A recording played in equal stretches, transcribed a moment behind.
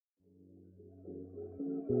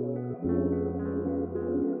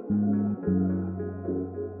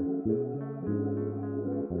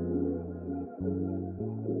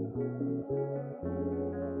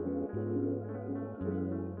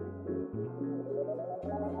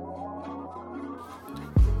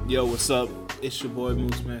Yo, what's up? It's your boy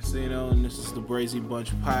Moose Mancino, and this is the Brazy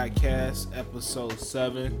Bunch Podcast, episode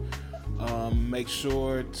 7. Make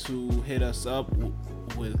sure to hit us up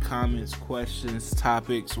with comments, questions,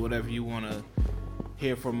 topics, whatever you want to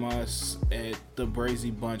hear from us at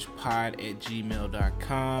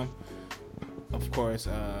thebrazybunchpod@gmail.com. Of course,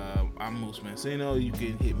 I'm Moose Mancino. You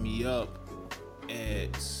can hit me up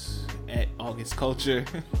at August Culture.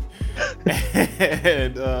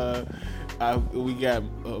 And we got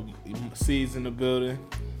Seeds in the building.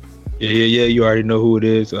 Yeah. You already know who it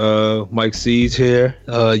is. Mike Seeds here.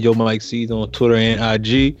 Yo, Mike Seeds on Twitter and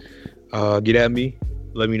IG. Get at me.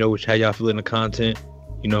 Let me know how y'all feeling the content.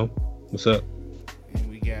 You know, what's up? And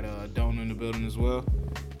we got Don in the building as well.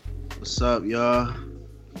 What's up, y'all?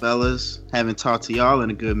 Fellas, haven't talked to y'all in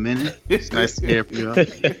a good minute. It's nice to hear from y'all.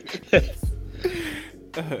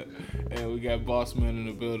 And we got Boss Man in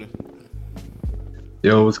the building.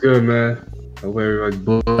 Yo, what's good, man? Hope everybody's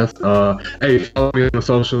blessed. Hey, follow me on the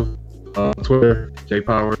social, Twitter,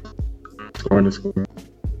 JPowers, __.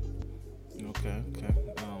 Okay.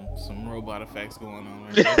 Some robot effects going on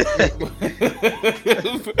right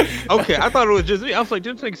Okay, I thought it was just me. I was like,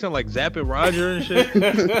 didn't it sound like Zappin' Roger and shit?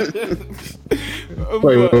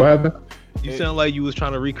 Wait, what happened? You sound like you was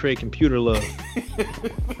trying to recreate computer love.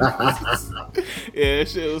 Yeah, that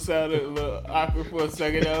shit was sounding a little awkward for a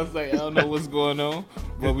second. I was like, I don't know what's going on,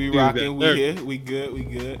 but we rocking, we here, we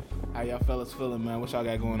good. How y'all fellas feeling, man? What y'all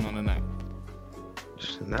got going on tonight?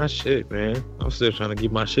 Not shit, man. I'm still trying to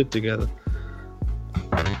get my shit together.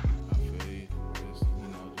 I feel you. Just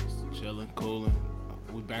chilling, cooling.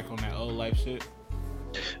 We back on that old life shit.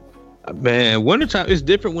 Man, wintertime it's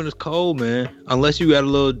different when it's cold, man. Unless you got a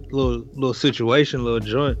little situation, little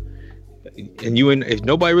joint, and if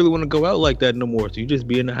nobody really want to go out like that no more, so you just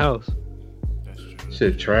be in the house. That's true.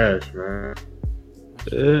 Shit trash, man.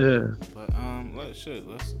 Yeah. But let's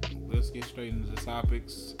get straight into the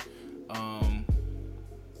topics.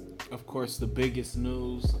 Of course, the biggest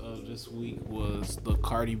news of this week was the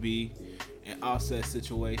Cardi B and Offset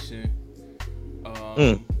situation.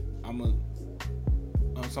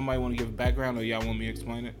 Somebody want to give a background, or y'all want me to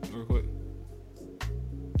explain it real quick?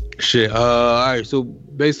 Shit. All right. So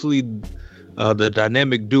basically, the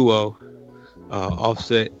dynamic duo,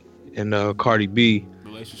 Offset and Cardi B.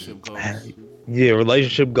 Relationship goals. Yeah,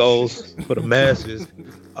 relationship goals for the masses.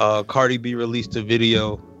 Cardi B released a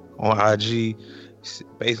video on IG,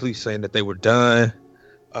 basically saying that they were done.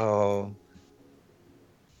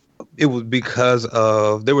 It was because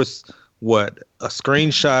of there was a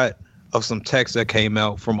screenshot of some text that came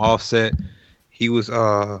out from Offset. He was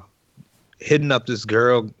hitting up this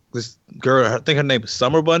girl, I think her name is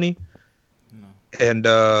Summer Bunny. No. And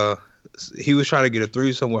he was trying to get a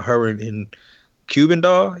threesome with her in Cuban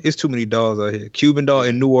Doll. It's too many dolls out here. Cuban Doll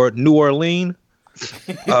in New Orleans. New Orleans.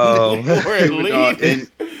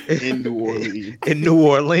 In New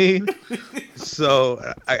Orleans.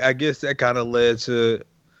 So I guess that kind of led to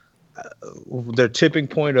their tipping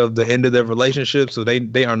point of the end of their relationship, so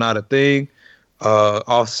they are not a thing.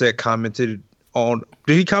 Offset commented on.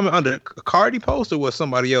 Did he comment under a Cardi post or was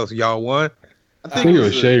somebody else? Y'all won. I think it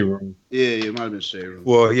was Shade Room. Yeah, it might have been Shade Room.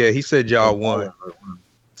 Well, yeah, he said y'all won.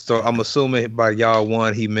 So I'm assuming by y'all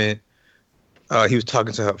won he meant he was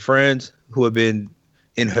talking to her friends who had been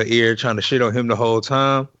in her ear trying to shit on him the whole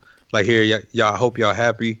time. Like, here, y'all. I hope y'all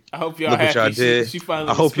happy. I hope y'all look happy. What y'all did. She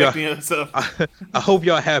finally respecting herself. I hope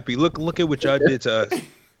y'all happy. Look at what y'all did to us.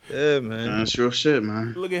 Yeah, man. Sure shit,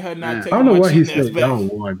 man. Look at her not taking. I don't know why he said y'all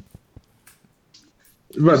won.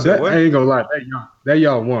 But I ain't gonna lie, that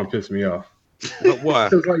y'all won pissed me off. But why?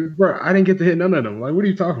 Cause like, bro, I didn't get to hit none of them. Like, what are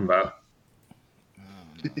you talking about?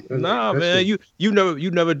 Nah, man. You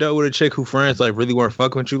never dealt with a chick who friends like really weren't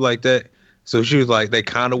fucking with you like that. So she was like, they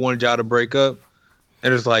kind of wanted y'all to break up.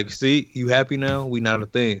 And it's like, see, you happy now? We not a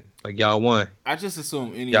thing. Like, y'all won. I just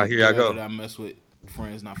assume any y'all, here girl I go. that I mess with,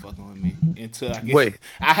 friends not fucking with me until I get. Wait.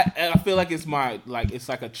 I feel like it's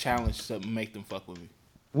like a challenge to make them fuck with me.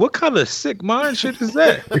 What kind of sick mind shit is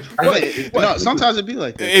that? No, sometimes it be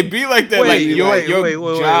like that. It be like that. Wait, Your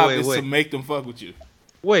job is to make them fuck with you.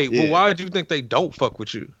 Wait, well, why do you think they don't fuck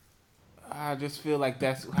with you? I just feel like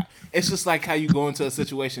it's just like how you go into a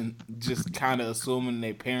situation just kind of assuming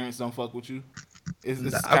their parents don't fuck with you. It's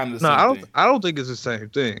kind of the same thing. I don't think it's the same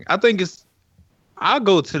thing. I think I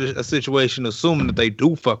go to a situation assuming that they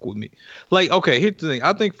do fuck with me. Like, okay, here's the thing.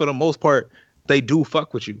 I think for the most part, they do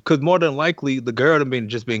fuck with you. Because more than likely, the girl have been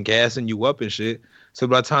gassing you up and shit. So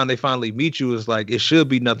by the time they finally meet you, it's like, it should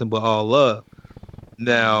be nothing but all love.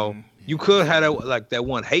 Now, you could have that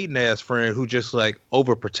one hating ass friend who just like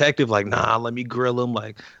overprotective, like, nah, let me grill him.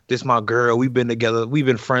 Like, this my girl. We've been together. We've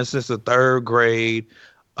been friends since the 3rd grade.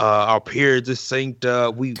 our periods are synced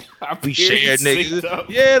up. We share niggas.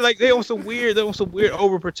 Yeah, like they on some weird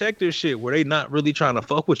overprotective shit where they not really trying to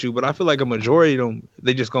fuck with you. But I feel like a majority of them,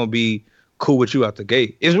 they just gonna be cool with you out the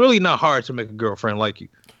gate. It's really not hard to make a girlfriend like you.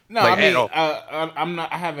 No, like, I mean, I'm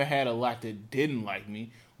not. I haven't had a lot that didn't like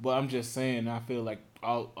me, but I'm just saying. I feel like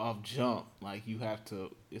off jump, like you have to.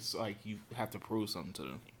 It's like you have to prove something to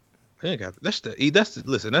them. That's the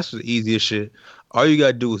easiest shit. All you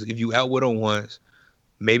gotta do is if you out with them once,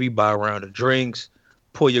 maybe buy a round of drinks,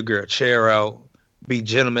 pull your girl chair out, be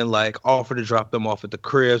gentleman like, offer to drop them off at the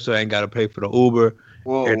crib so I ain't gotta pay for the Uber.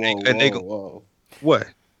 Whoa. What?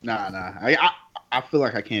 Nah. I feel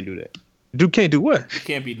like I can't do that. You can't do what? You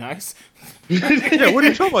can't be nice. Yeah, what are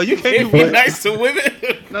you talking about? You can't be nice to women.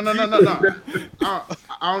 No.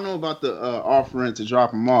 I don't know about the offering to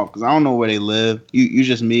drop them off because I don't know where they live. You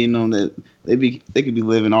just meeting them that they could be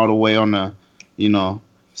living all the way on the,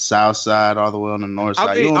 south side, all the way on the north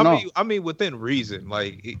side. I mean, within reason.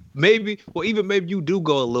 Like maybe you do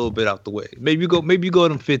go a little bit out the way. Maybe you go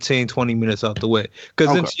them 15, 20 minutes out the way.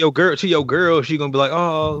 Because then to your girl, she gonna be like,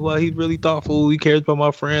 oh, well, he's really thoughtful. He cares about my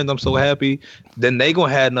friends. I'm so happy. Then they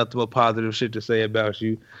gonna have nothing but positive shit to say about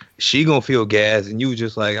you. She gonna feel gas, and you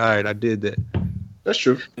just like, all right, I did that. That's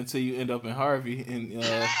true. Until you end up in Harvey in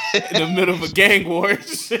the middle of a gang war and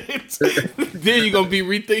shit. Then you're gonna be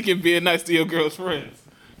rethinking being nice to your girl's friends.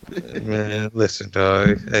 Man, listen,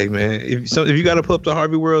 dog. Hey, man, if you gotta pull up to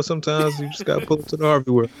Harvey World, sometimes you just gotta pull up to the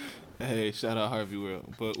Harvey World. Hey, shout out Harvey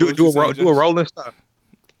World. But do a rolling stop.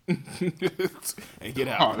 And get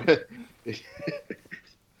out.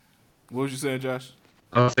 What was you saying, Josh?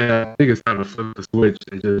 I was saying I think it's time to flip the switch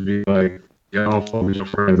and just be like, yeah, I don't fuck with your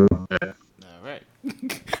friends. All right.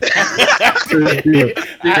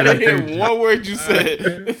 I didn't hear one word you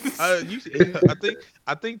said.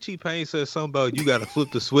 I think T-Pain said something about you got to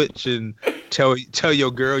flip the switch and tell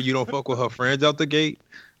your girl you don't fuck with her friends out the gate,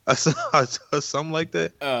 or something like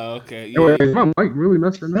that. Oh, okay. Yeah. Wait, is my mic really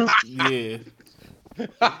messing up? Yeah.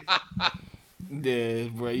 Yeah,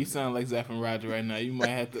 bro, you sound like Zapp and Roger right now. We might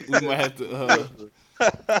have to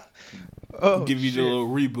give you a little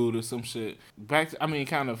reboot or some shit.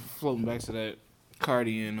 Kind of floating back to that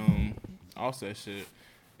Cardi and Offset shit.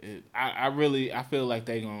 I feel like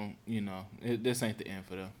they gonna, this ain't the end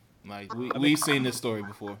for them. Like we've seen this story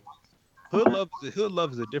before. Hood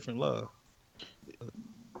love is a different love.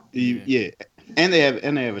 Yeah, and they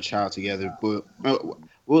have a child together, but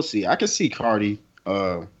we'll see. I can see Cardi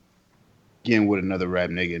getting with another rap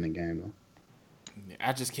nigga in the game though.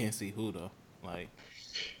 I just can't see who though. Like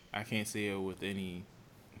I can't see it with any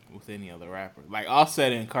other rapper. Like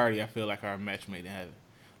Offset and Cardi, I feel like are a match made in heaven.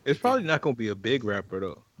 It's probably not gonna be a big rapper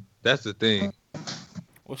though. That's the thing.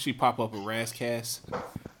 Will she pop up a Razzcast?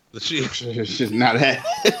 She's not that.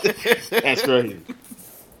 That's crazy.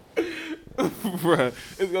 Bruh,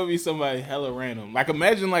 it's gonna be somebody hella random. Like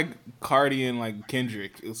imagine like Cardi and like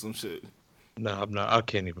Kendrick or some shit. No, I'm not. I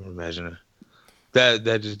can't even imagine it.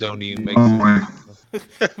 That just don't even make sense.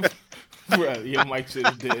 Bruh, your mic shit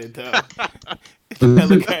is dead, dog.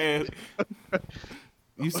 Hella can.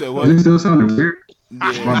 You said what? Is it still sounding weird?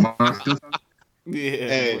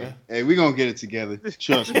 Yeah. Hey, we gonna get it together.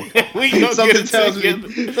 Trust me. Something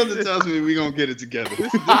tells me we gonna get it together.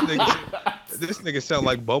 This nigga sound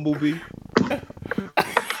like Bumblebee.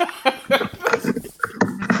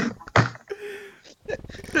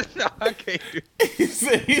 No, I can't do it.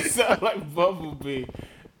 He sound like Bumblebee.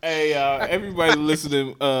 Hey, everybody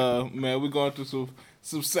listening, man, we're going through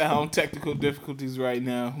some sound technical difficulties right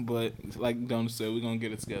now, but like Donna said, we're gonna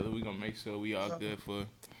get it together. We're gonna make sure we all good for.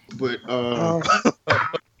 But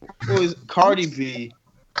was Cardi B?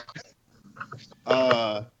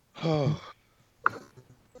 I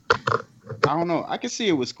don't know. I can see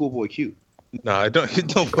it with Schoolboy Q. No, don't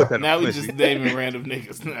put that. Now we just naming random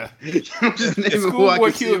niggas. Nah. I'm just naming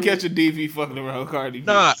Schoolboy Q will catch a DV fucking around with Cardi B.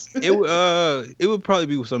 Nah, it would probably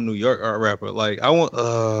be with some New York art rapper. Like I want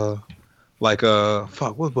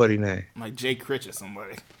fuck, what's buddy name? Like Jay Critch or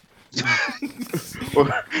somebody.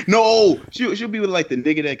 No, she'll be with like the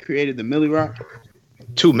nigga that created the Millie Rock.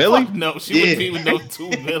 2 Milli? Fuck no, she wouldn't be with no 2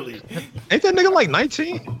 Milli. Ain't that nigga like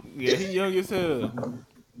 19? Yeah, he young as hell.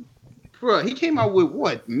 Bro, he came out with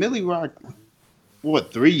what? Millie Rock,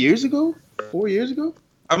 3 years ago? 4 years ago?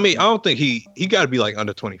 I mean, I don't think he got to be like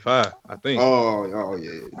under 25, I think. Oh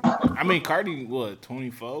yeah. I mean, Cardi,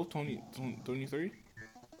 24, 23?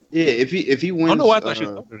 Yeah, if he wins, oh no, I thought she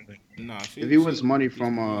was older than that. Nah, if he wins money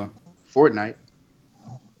from Fortnite.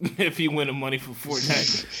 If he win the money from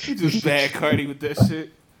Fortnite, he just bad Cardi with that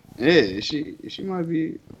shit. Yeah, she might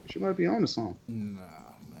be on the song. Nah,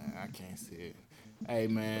 man, I can't see it. Hey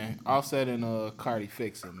man, Offset and Cardi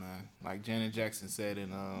fix it, man. Like Janet Jackson said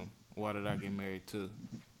in Why Did I Get Married To?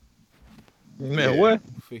 Man, Yeah. what?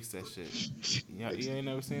 Fix that shit. Yeah, you ain't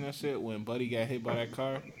never seen that shit when Buddy got hit by that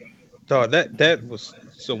car. Dog, that was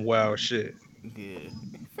some wild shit. Yeah,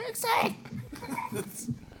 fix it.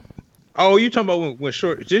 Oh, you talking about when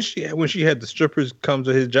short? Just when she had the strippers come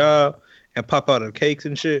to his job and pop out of cakes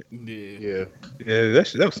and shit. Yeah. Yeah. Yeah,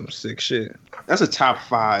 that was some sick shit. That's a top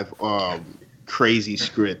 5 crazy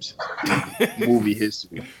scripts in movie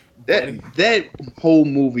history. That whole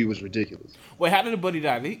movie was ridiculous. Wait, how did the Buddy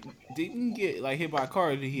die? Didn't he get like hit by a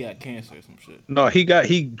car, or did he have cancer or some shit? No,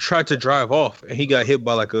 he tried to drive off and he got hit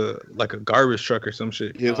by like a garbage truck or some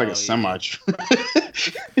shit. He was like a yeah. semi.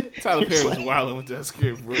 Tyler Perry was wilding with that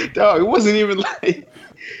script, bro. Dog, it wasn't even like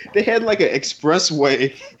they had like an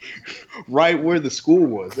expressway right where the school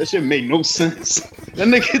was. That shit made no sense. That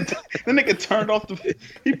nigga turned off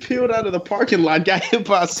he peeled out of the parking lot, got hit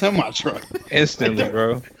by a semi truck Instantly,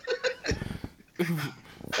 bro.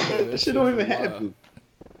 That shit don't even happen.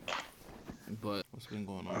 But what's been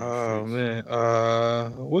going on? Oh man,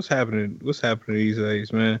 what's happening? What's happening these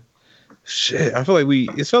days, man? Shit, I feel like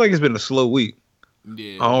it's been a slow week.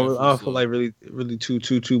 Yeah, I don't feel like really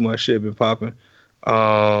too much shit been popping.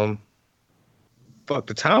 Fuck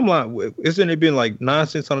the timeline. Isn't it been like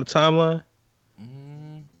nonsense on the timeline?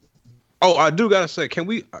 Oh, I do gotta say, can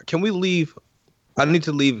we leave? I need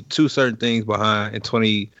to leave 2 certain things behind in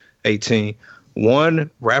 2018.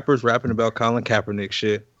 One, rappers rapping about Colin Kaepernick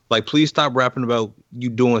shit. Like, please stop rapping about you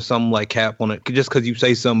doing something like Cap on it just because you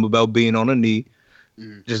say something about being on a knee.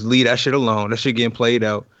 Just leave that shit alone. That shit getting played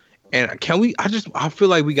out. And can we? I feel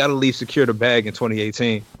like we gotta leave Secure the Bag in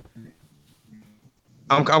 2018.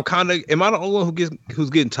 I'm kind of. Am I the only one who's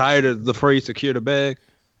getting tired of the phrase "secure the bag"?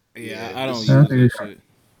 Yeah, I don't use that shit.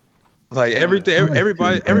 Like everybody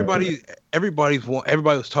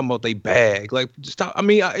was talking about they bag. Like, stop. I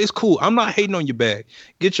mean, it's cool. I'm not hating on your bag.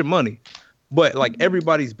 Get your money, but like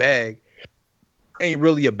everybody's bag ain't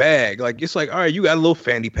really a bag. Like, it's like, all right, you got a little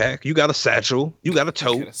fanny pack, you got a satchel, you got a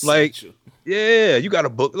tote, like. Yeah, you got a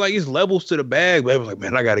book. Like, it's levels to the bag. But I was like,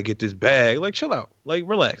 man, I got to get this bag. Like, chill out. Like,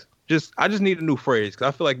 relax. I just need a new phrase because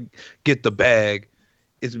I feel like get the bag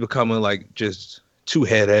is becoming like just too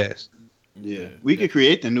head ass. Yeah, we could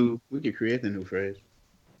create the new phrase.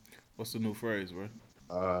 What's the new phrase,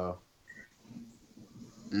 bro?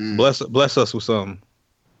 Bless us with something.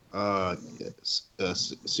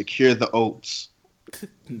 Secure the oats.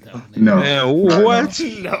 No. Man, what?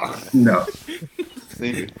 No.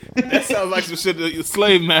 That sounds like some shit that your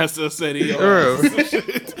slave master said.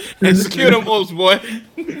 And secure them oats, boy.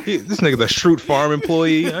 This nigga's a Shrewd Farm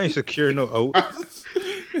employee. I ain't secure no oats.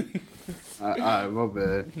 All right, my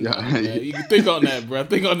bad. Yeah, you can think on that, bro.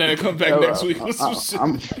 Think on that and come back next week with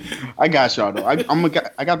some shit. I got y'all though.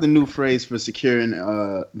 I got the new phrase for securing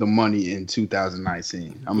the money in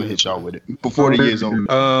 2019. I'm gonna hit y'all with it before the year's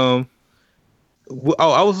over.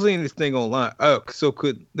 I was seeing this thing online. This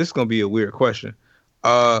is gonna be a weird question.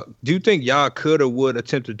 Do you think y'all could or would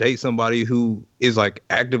attempt to date somebody who is like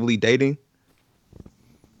actively dating?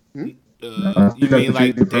 You mean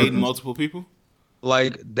like dating multiple people?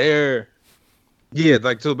 Like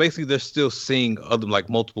so basically they're still seeing other like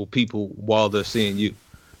multiple people while they're seeing you.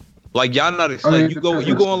 Like y'all not like y'all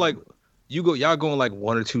go on like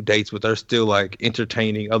 1 or 2 dates, but they're still like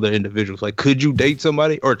entertaining other individuals. Like, could you date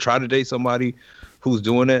somebody or try to date somebody who's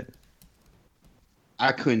doing that?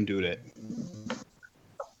 I couldn't do that.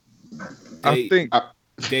 I think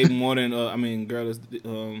dating more than girl is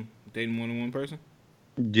dating more than one person.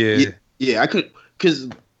 Yeah, I could, because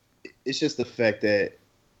it's just the fact that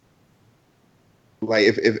like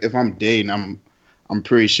if I'm dating, I'm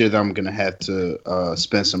pretty sure that I'm gonna have to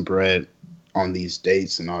spend some bread on these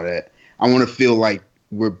dates and all that. I want to feel like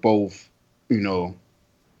we're both, in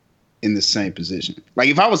the same position. Like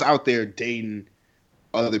if I was out there dating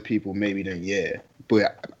other people, maybe then yeah,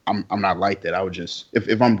 but I'm not like that. I would just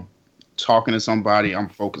if I'm talking to somebody, I'm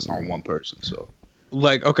focused on one person. So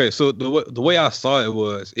like, okay, so the way I saw it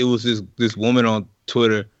was this woman on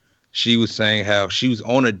Twitter. She was saying how she was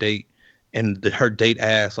on a date and her date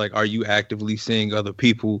asked like, "Are you actively seeing other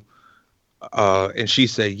people?" And she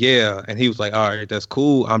said, "Yeah." And he was like, "All right, that's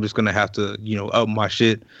cool. I'm just gonna have to, up my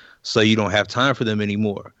shit so you don't have time for them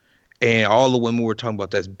anymore." And all the women were talking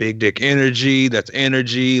about that's big dick energy. That's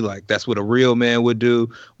energy. Like that's what a real man would do.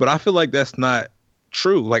 But I feel like that's not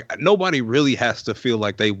true. Like nobody really has to feel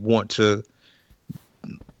like they want to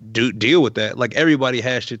deal with that. Like everybody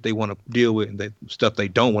has shit they want to deal with and stuff they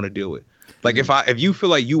don't want to deal with. Like if you feel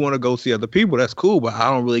like you want to go see other people, that's cool, but I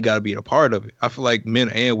don't really got to be a part of it. I feel like men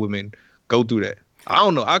and women go through that. I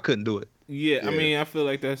don't know. I couldn't do it. Yeah, I mean, I feel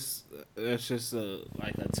like that's just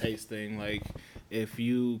like a taste thing. Like, if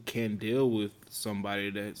you can deal with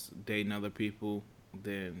somebody that's dating other people,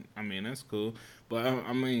 then I mean that's cool. But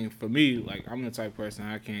I mean, for me, like I'm the type of person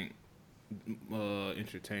I can't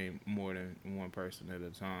entertain more than one person at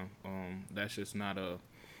a time. That's just not a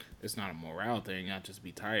it's not a morale thing. I just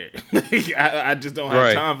be tired. Like, I just don't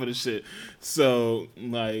have time for the shit. So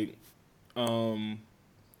like, I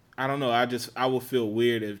don't know. I would feel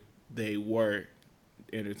weird if they were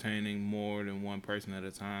entertaining more than one person at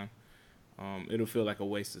a time. It'll feel like a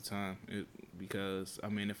waste of time because I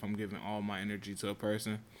mean, if I'm giving all my energy to a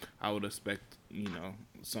person, I would expect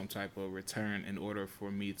some type of return in order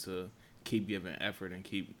for me to keep giving effort and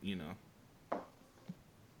keep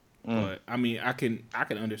But I mean, I can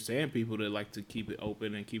understand people that like to keep it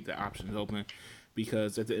open and keep the options open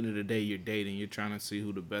because at the end of the day, you're dating, you're trying to see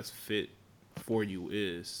who the best fit for you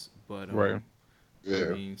is. But I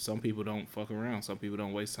mean, some people don't fuck around. Some people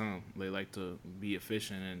don't waste time. They like to be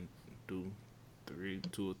efficient and do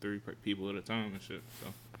two or three people at a time and shit. So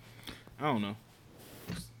I don't know.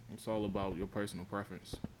 It's all about your personal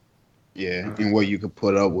preference. Yeah, and what you could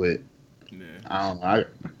put up with. Yeah. I don't know.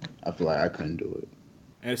 I feel like I couldn't do it.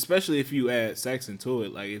 And especially if you add sex into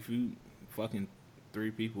it, like if you fucking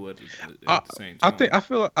three people at the same time.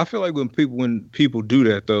 I feel like when people do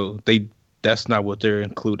that though, that's not what they're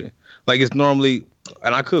including. Like it's normally,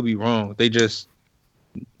 and I could be wrong. They just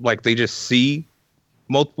see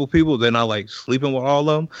multiple people. They're not like sleeping with all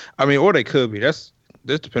of them. I mean, or they could be. That's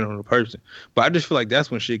depending on the person. But I just feel like that's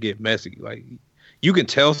when shit get messy. Like you can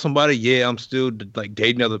tell somebody, yeah, I'm still like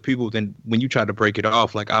dating other people. Then when you try to break it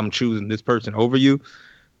off, like I'm choosing this person over you,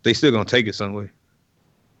 they still gonna take it some way.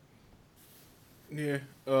 Yeah.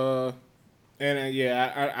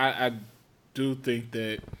 I do think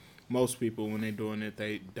that most people, when they're doing it,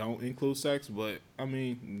 they don't include sex. But I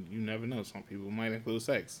mean, you never know. Some people might include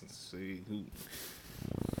sex. See who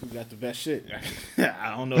got the best shit.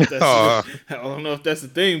 I don't know if that's I don't know if that's the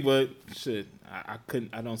thing, but shit, I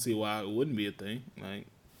don't see why it wouldn't be a thing. Like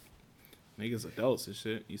niggas adults and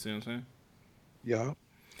shit. You see what I'm saying? Yeah.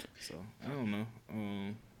 So I don't know.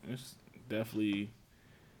 It's definitely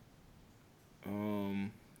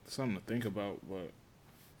something to think about, but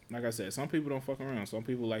like I said, some people don't fuck around. Some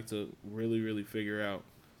people like to really, really figure out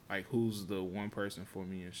like who's the one person for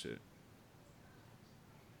me and shit.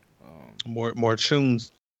 More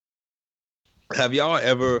tunes. Have y'all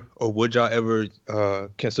ever, or would y'all ever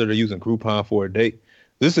consider using Groupon for a date?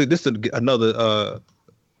 This is another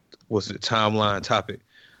timeline topic.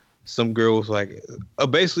 Some girls like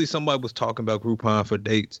basically somebody was talking about Groupon for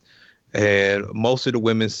dates, and most of the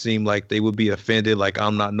women seem like they would be offended. Like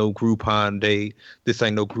I'm not no Groupon date. This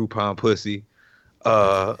ain't no Groupon pussy.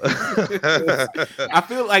 I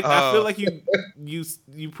feel like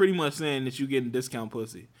you pretty much saying that you getting discount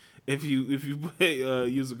pussy if you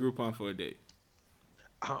use a Groupon for a date.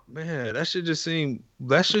 Oh, man, that should just seem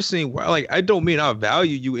like I don't mean I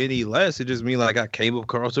value you any less. It just mean like I came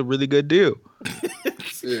across a really good deal.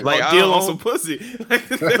 Like deal on some pussy. Like,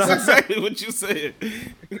 that's exactly what you said.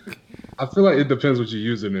 I feel like it depends what you're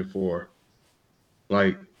using it for.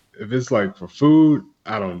 Like if it's like for food,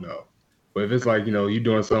 I don't know. But if it's like, you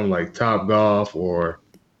doing something like Top Golf or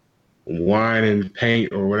wine and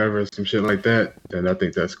paint or whatever, some shit like that, then I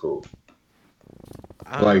think that's cool.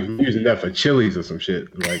 Like using that for Chili's or some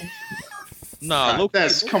shit. Like nah,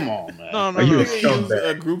 that's come on, man. No. Use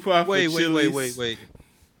a Groupon for Chili's. Wait.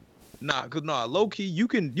 Nah, low key, you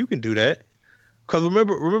can do that. Cause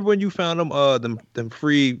remember when you found them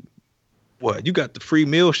free, what? You got the free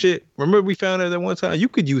meal shit. Remember we found that one time. You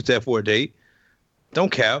could use that for a date.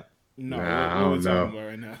 Don't cap. No, what are we talking about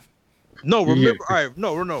right now? No, remember. All right,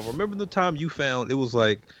 no. Remember the time you found it was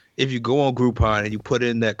like if you go on Groupon and you put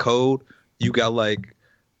in that code, you got like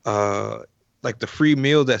the free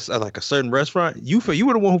meal that's at like a certain restaurant. You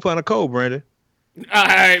were the one who found a code, Brandon. All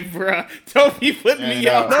right, bro. Don't be putting me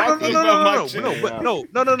out. No.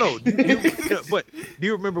 But do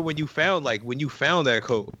you remember when you found that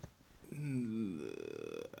code?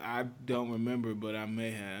 I don't remember, but I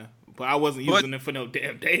may have. But I wasn't using it for no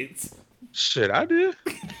damn dates. Shit, I did.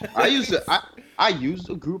 I used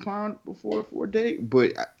a Groupon before for a date,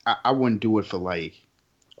 but I wouldn't do it for like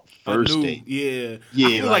first date. Yeah.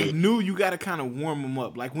 I feel like new, you gotta kind of warm them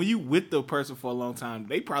up. Like when you with the person for a long time,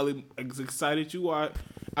 they probably as excited you are.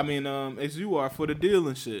 I mean, as you are for the deal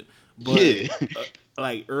and shit. But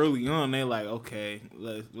like early on, they like, okay,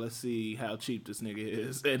 let's see how cheap this nigga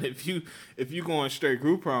is. And if you going straight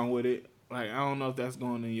Groupon with it, like I don't know if that's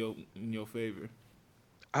going in your favor.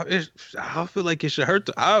 I feel like it should hurt.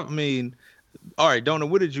 I mean, all right, Donna,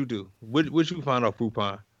 what did you do? What you find off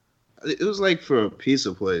Groupon? It was like for a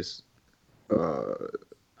pizza place. I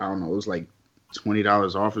don't know. It was like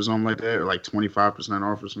 $20 off or something like that, or like 25%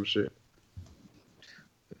 off or some shit.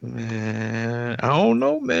 Man, I don't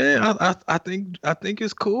know, man. I think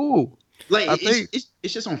it's cool. Like I think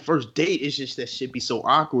it's just on first date. It's just that shit be so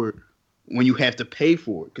awkward when you have to pay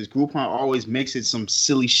for it because Groupon always makes it some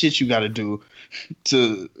silly shit you got to do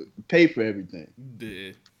to pay for everything.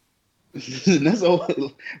 Yeah. That's all.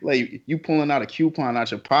 Like you pulling out a coupon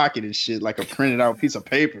out your pocket and shit, like a printed out piece of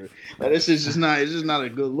paper. Like this is just not. It's just not a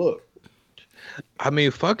good look. I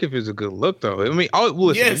mean, fuck if it's a good look though. I mean,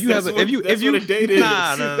 listen, Yes, if you have what a date is.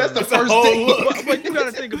 That's the That's a first whole date. look. But you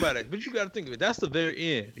gotta think about it. That's the very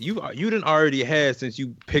end. You didn't already had since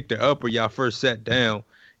you picked her up or y'all first sat down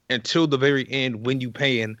until the very end when you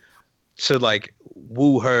paying to like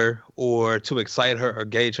woo her or to excite her or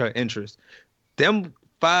gauge her interest. Them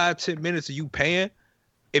 5-10 minutes of you paying,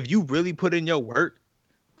 if you really put in your work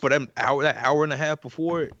for that hour and a half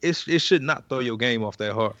before, it should not throw your game off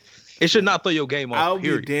that hard. It should not throw your game off. I'll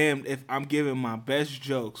period. be damned if I'm giving my best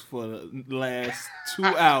jokes for the last 2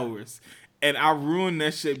 hours and I ruin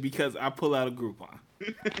that shit because I pull out a Groupon.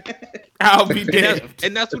 I'll be damned.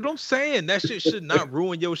 And that's what I'm saying. That shit should not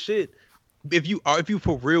ruin your shit. If you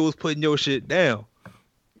for real was putting your shit down.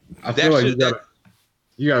 I feel like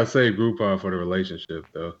you gotta save Groupon for the relationship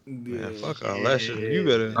though. Man, fuck all that shit. You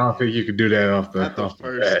better. I don't think you could do that off the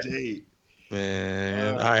first date.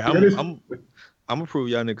 Man, all right, I'm gonna prove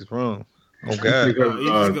y'all niggas wrong. Oh God, You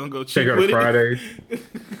just gonna go check out with it? Fridays,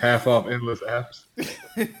 half off endless apps.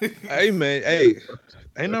 hey man,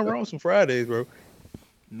 ain't nothing wrong with some Fridays, bro.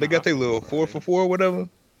 They got their little 4 for $4 or whatever.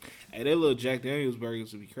 Hey, that little Jack Daniels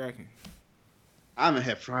burgers would be cracking. I haven't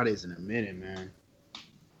had Fridays in a minute, man.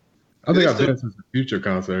 I think I've been since the Future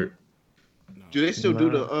concert. Do they still do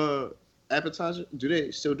the appetizer? Do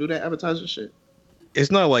they still do that appetizer shit?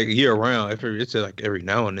 It's not like year round. It's like every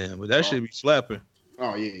now and then, but that should be slapping.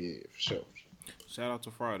 Oh yeah, for sure. Shout out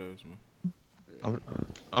to Fridays, man.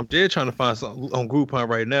 I'm dead trying to find something on Groupon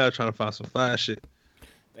right now, trying to find some fine shit.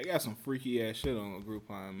 They got some freaky ass shit on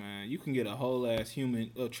Groupon, man. You can get a whole ass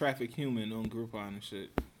traffic human on Groupon and shit.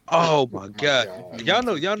 Oh my God. Y'all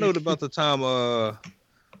know about the time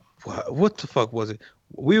what the fuck was it?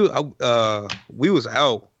 We was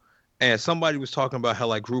out and somebody was talking about how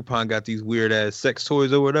like Groupon got these weird ass sex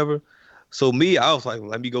toys or whatever. So I was like,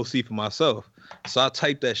 let me go see for myself. So I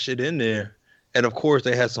typed that shit in there, and of course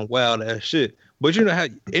they had some wild ass shit. But you know how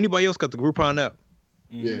anybody else got the Groupon app?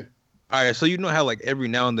 Yeah. All right, so you know how like every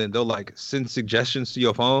now and then they'll like send suggestions to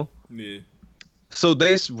your phone. Yeah. So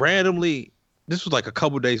they randomly, this was like a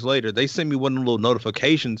couple days later, they sent me one of the little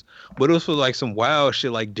notifications, but it was for like some wild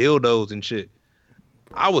shit like dildos and shit.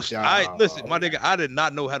 Listen, my nigga, I did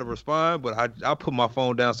not know how to respond, but I put my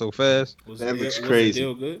phone down so fast. That looks crazy.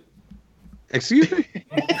 Was the deal good? Excuse me?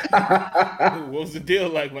 What was the deal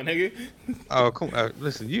like, my nigga? Oh, come on.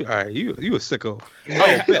 Listen, you a sicko.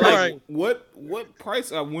 Like, All right. What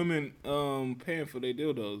price are women paying for their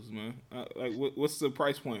dildos, man? What's the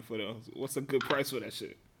price point for those? What's a good price for that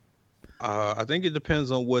shit? I think it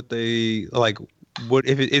depends on what they like. What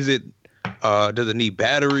if it is it? Does it need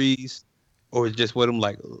batteries, or is it just what them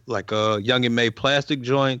like young and made plastic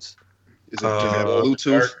joints? Is it does it have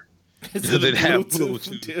Bluetooth? Does it have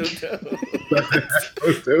Bluetooth? Dildo?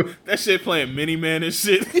 That shit playing Mini Man and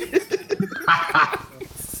shit.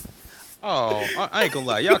 Oh, I ain't gonna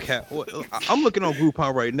lie, y'all can't. I'm looking on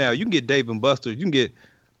Groupon right now. You can get Dave and Buster's. You can get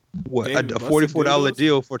a $44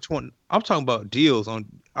 deal for 20. I'm talking about deals on.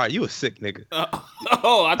 All right, you a sick nigga. I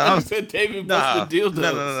thought you said Dave and Buster dildos.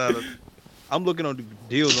 No. I'm looking on the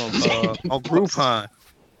deals on Groupon,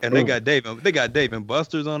 and they got Dave and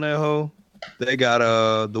Buster's on that hoe. They got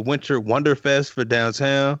the Winter Wonderfest for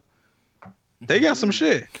downtown. They got some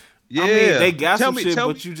shit. Yeah, I mean, they got some shit,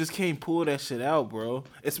 but you just can't pull that shit out, bro.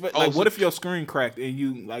 It's like, what if your screen cracked and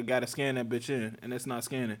you like gotta scan that bitch in and it's not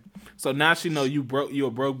scanning? So now she know you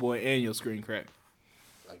a broke boy and your screen cracked.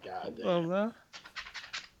 Like God damn. Oh, man.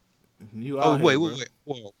 Wait.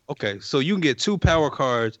 Whoa. Okay, so you can get 2 power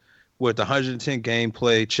cards with 110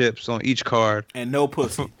 gameplay chips on each card and no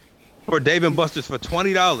pussy for Dave and Buster's for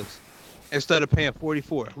 $20 instead of paying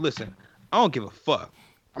 $44. Listen, I don't give a fuck.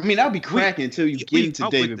 I mean, that'll be cracking until you get into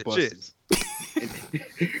Dave & Buster's.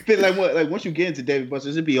 Like what? Like once you get into Dave &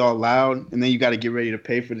 Buster's, it'd be all loud, and then you got to get ready to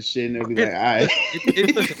pay for the shit, and they'll be like, "All right,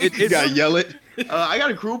 you gotta yell it." I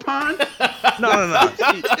got a Groupon. No.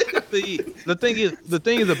 The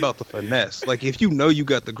thing is about the finesse. Like if you know you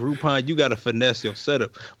got the Groupon, you got to finesse your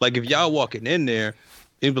setup. Like if y'all walking in there,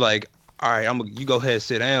 it'd be like, all right, you go ahead,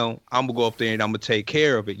 sit down. I'm gonna go up there and I'm gonna take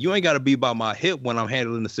care of it. You ain't gotta be by my hip when I'm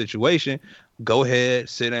handling the situation. go ahead,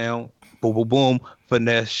 sit down, boom, boom, boom,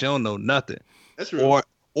 finesse. She don't know nothing. That's real.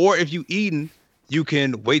 Or if you eating, you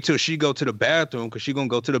can wait till she go to the bathroom because she gonna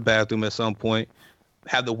go to the bathroom at some point.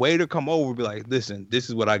 Have the waiter come over, be like, listen, this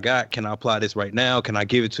is what I got. Can I apply this right now? Can I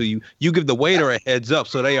give it to you? You give the waiter a heads up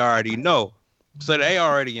so they already know. So they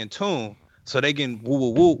already in tune. So they can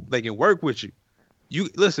woo. They can work with you. You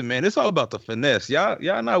listen, man, it's all about the finesse.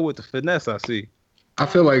 Y'all not with the finesse, I see. I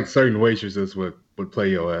feel like certain waitresses would play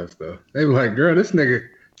your ass though. They be like, girl, this nigga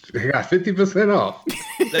got 50% off.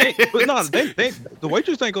 The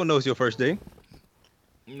waitress ain't gonna know it's your first day.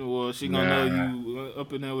 Well, she gonna know you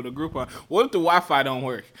up in there with a Groupon. What if the Wi-Fi don't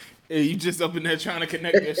work? And you just up in there trying to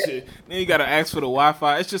connect that shit. Then you gotta ask for the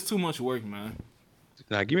Wi-Fi. It's just too much work, man.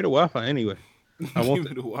 Nah, give me the Wi-Fi anyway. Give me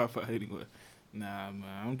the Wi-Fi anyway. Nah,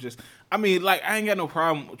 man. I ain't got no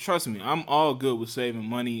problem. Trust me, I'm all good with saving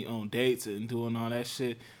money on dates and doing all that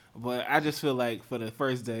shit. But I just feel like for the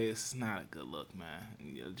first day, it's not a good look, man.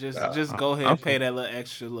 Just go ahead and pay that little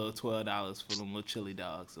extra little $12 for them little chili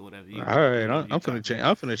dogs or whatever. All right, I'm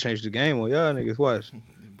finna change the game on y'all niggas. Watch,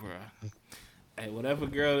 bruh. Hey, whatever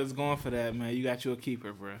girl is going for that, man, you got you a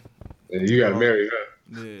keeper, bruh. Yeah, you gotta marry her.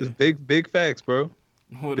 Yeah. It's big facts, bro.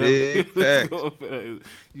 Whatever. Big facts.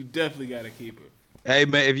 You definitely gotta keep her. Hey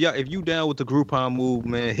man, if you down with the Groupon move,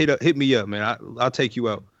 man, hit me up, man. I'll take you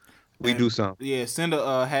out. We do something. Yeah, send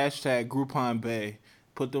a hashtag Groupon Bay.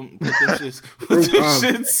 Put them shits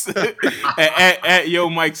at Yo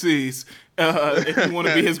Mike C's if you want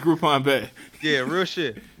to be his Groupon Bay. Yeah, real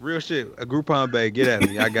shit. A Groupon Bay, get at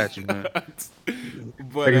me. I got you, man.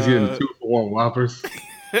 But he's getting 2-for-1 Whoppers.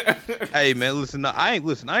 Hey man, listen. I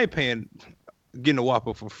ain't paying getting a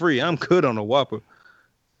Whopper for free. I'm good on a Whopper.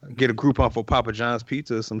 Get a Groupon for Papa John's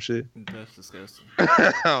pizza or some shit. That's disgusting.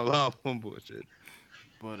 I love some bullshit.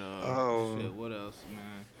 But shit, what else,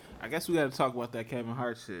 man? I guess we got to talk about that Kevin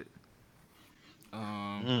Hart shit.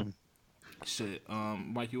 Shit.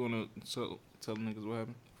 Mike, you want to tell the niggas what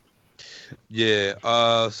happened?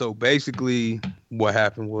 Yeah. So basically, what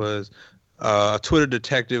happened was a Twitter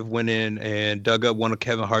detective went in and dug up one of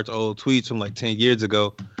Kevin Hart's old tweets from like 10 years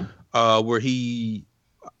ago, where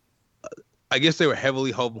I guess they were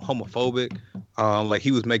heavily homophobic. Like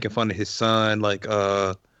he was making fun of his son, like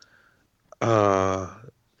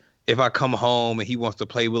if I come home and he wants to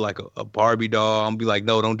play with like a Barbie doll, I'm be like,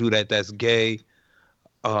 no, don't do that. That's gay.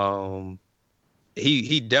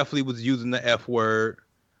 He definitely was using the F word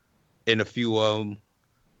in a few of them.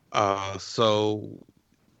 So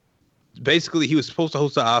basically, he was supposed to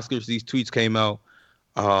host the Oscars. These tweets came out.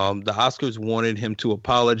 The Oscars wanted him to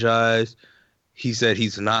apologize. He said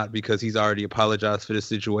he's not because he's already apologized for the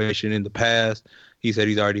situation in the past. He said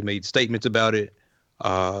he's already made statements about it.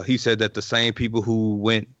 He said that the same people who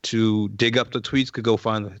went to dig up the tweets could go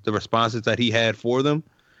find the responses that he had for them.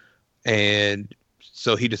 And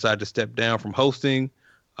so he decided to step down from hosting.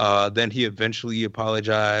 Then he eventually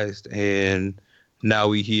apologized. And now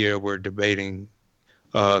we're debating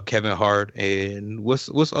Kevin Hart and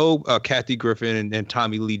what's old Kathy Griffin and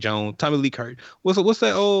Tommy Lee Jones. Tommy Lee Curtis. What's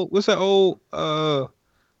that old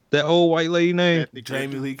white lady name?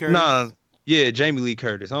 Jamie Lee Curtis? Nah. Yeah, Jamie Lee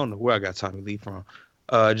Curtis. I don't know where I got Tommy Lee from.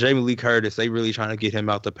 Jamie Lee Curtis, they really trying to get him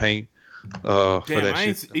out the paint. For that I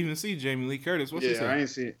shit. ain't even see Jamie Lee Curtis. What she said? I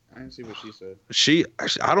didn't see what she said.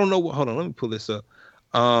 I don't know. Hold on, let me pull this up.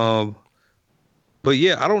 But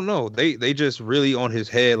yeah, I don't know. They just really on his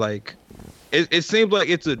head. Like it seems like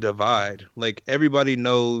it's a divide. Like everybody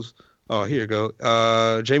knows. Oh, here you go.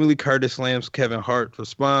 Jamie Lee Curtis slams Kevin Hart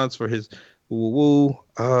response for his woo.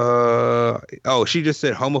 She just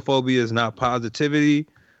said homophobia is not positivity.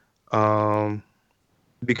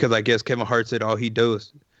 Because I guess Kevin Hart said all he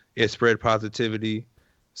does is spread positivity.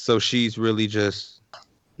 So she's really just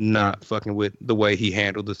not fucking with the way he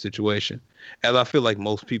handled the situation. And I feel like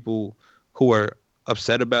most people who are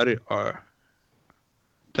upset about it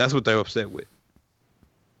that's what they're upset with.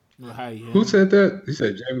 Who said that? You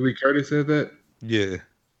said Jamie Lee Curtis said that? Yeah.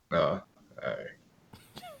 All right.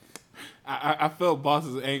 I felt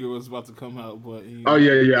Boss's anger was about to come out, but oh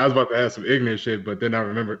yeah. I was about to ask some ignorant shit, but then I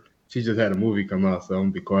remembered she just had a movie come out, so I'm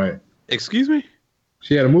gonna be quiet. Excuse me?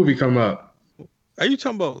 She had a movie come out. Are you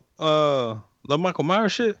talking about the Michael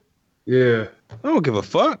Myers shit? Yeah. I don't give a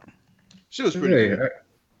fuck. She was pretty good.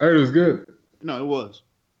 I heard it was good. No, it was.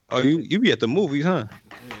 Oh, you be at the movies, huh?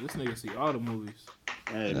 Yeah, this nigga see all the movies.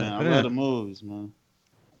 Hey man, I love the movies, man.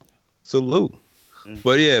 Salute. Yeah.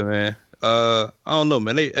 But yeah, man. I don't know,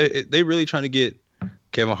 man. They really trying to get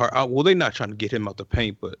Kevin Hart out. Well, they're not trying to get him out the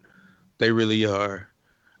paint, but they really are.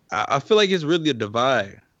 I feel like it's really a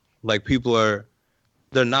divide. Like they're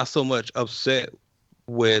not so much upset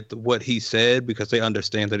with what he said because they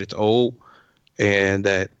understand that it's old. and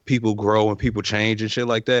that people grow and people change and shit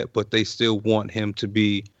like that, but they still want him to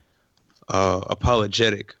be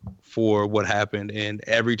apologetic for what happened. And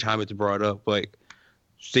every time it's brought up, like,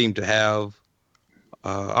 seem to have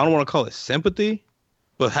I don't want to call it sympathy,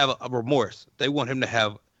 but have a remorse. They want him to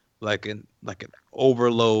have like an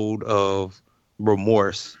overload of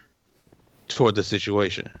remorse toward the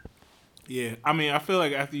situation. Yeah, I mean, I feel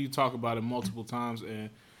like after you talk about it multiple times, and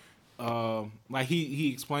like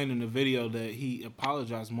he explained in the video that he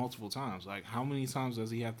apologized multiple times. Like, how many times does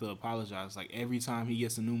he have to apologize? Like, every time he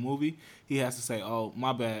gets a new movie, he has to say, "Oh,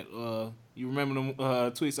 my bad. You remember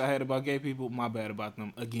the tweets I had about gay people? My bad about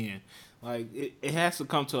them again." Like, it has to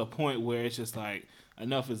come to a point where it's just like,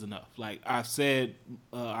 enough is enough. Like, I said,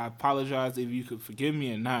 I apologize if you could forgive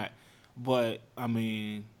me or not, but I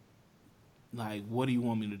mean, like, what do you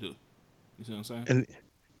want me to do? You see what I'm saying? And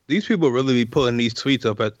these people really be pulling these tweets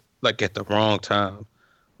up at the wrong time.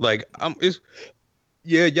 Like,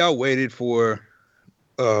 y'all waited for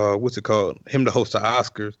what's it called, him to host the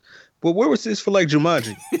Oscars, but where was this for like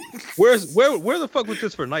Jumanji? where the fuck was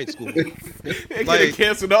this for Night School? They could have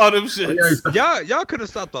canceled all them shits. Y'all could have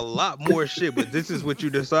stopped a lot more shit, but this is what you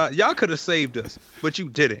decide. Y'all could have saved us, but you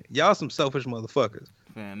didn't. Y'all some selfish motherfuckers.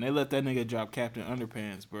 Man, they let that nigga drop Captain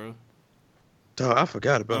Underpants, bro. Dog, I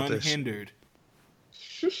forgot about this. Unhindered.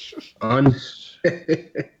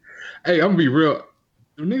 Hey, I'm gonna be real.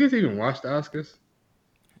 Do niggas even watch the Oscars?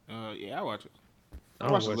 Yeah, I watch it.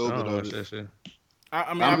 I watched a little bit of that shit.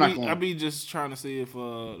 I mean, I be just trying to see if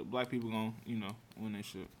black people gonna, win that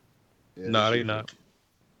shit. Yeah, Nah, they not.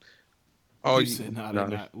 Oh, you said nah, they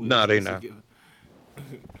not. Nah, they not.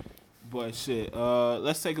 But shit,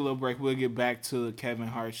 let's take a little break. We'll get back to the Kevin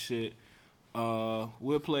Hart shit.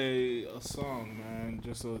 We'll play a song, man.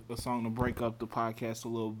 Just a song to break up the podcast a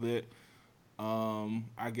little bit.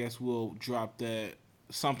 I guess we'll drop that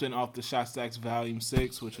something off the Shot Stacks Volume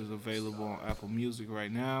 6, which is available on Apple Music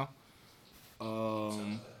right now.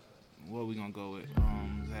 What are we gonna go with?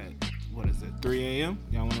 What is that? 3 a.m.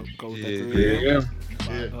 Y'all wanna go with that 3 a.m.?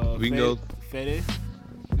 Yeah. We can go. Fede.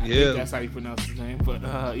 I think that's how you pronounce his name. But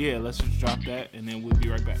yeah, let's just drop that and then we'll be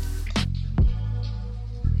right back.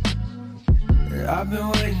 I've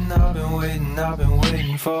been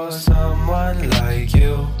waiting for someone like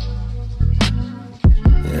you.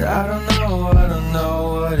 And I don't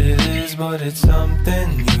know what it is, but it's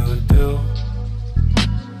something you do.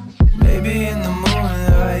 Maybe in the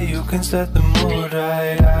moonlight you can set the mood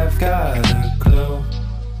right, I've got a clue.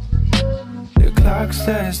 The clock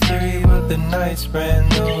says 3, but the night's brand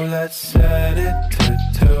new, let's set it to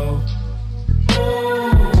 2.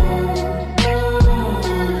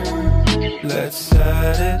 Let's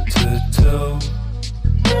set it to 2.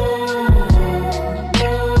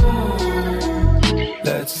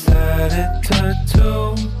 Let's set it to 2.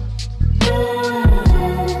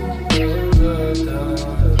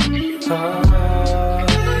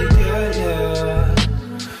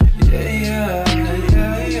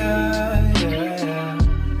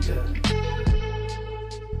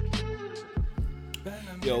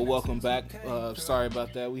 Yo, welcome back. Sorry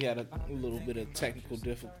about that. We had a little bit of technical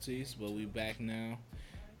difficulties, but we back now.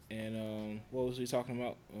 And what was we talking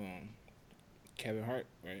about? Kevin Hart,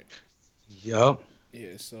 right? Yup.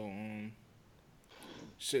 Yeah. So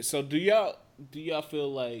shit. So do y'all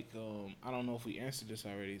feel like I don't know if we answered this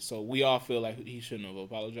already. So we all feel like he shouldn't have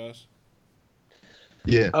apologized.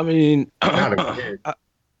 Yeah. I mean, Not again.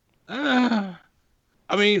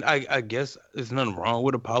 I mean, I guess there's nothing wrong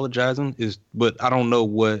with apologizing, but I don't know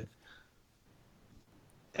what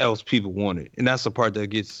else people wanted, and that's the part that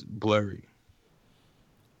gets blurry.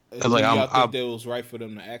 Like, y'all think that it was right for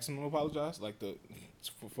them to ask him to apologize, like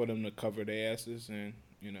for them to cover their asses, and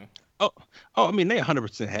Oh, I mean, they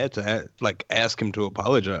 100% had to ask him to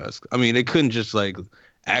apologize. I mean, they couldn't just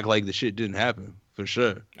act like the shit didn't happen, for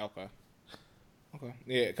sure. Okay,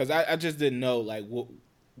 yeah, because I just didn't know what.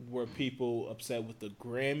 Were people upset with the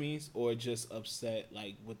Grammys or just upset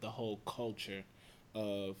with the whole culture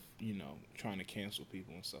of trying to cancel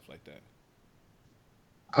people and stuff like that?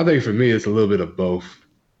 I think for me it's a little bit of both.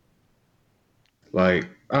 I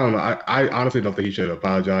don't know. I honestly don't think he should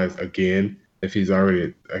apologize again if he's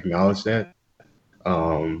already acknowledged that.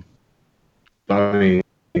 But I mean,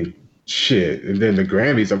 shit. And then the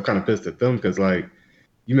Grammys, I'm kind of pissed at them because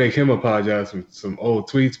you make him apologize for some old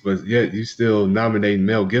tweets, but yet you still nominate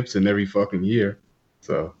Mel Gibson every fucking year.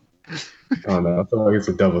 So, I don't know. I feel like it's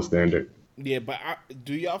a double standard. Yeah, but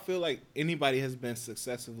do y'all feel like anybody has been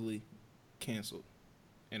successfully canceled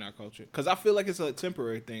in our culture? Because I feel like it's a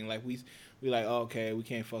temporary thing. We oh, okay, we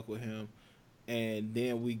can't fuck with him. And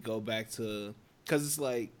then we go back to... Because it's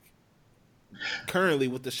currently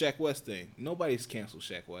with the Shaq West thing. Nobody's canceled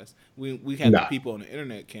Shaq West. We have the Nah. people on the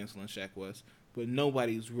internet canceling Shaq West, but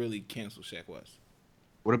nobody's really canceled Shaq West.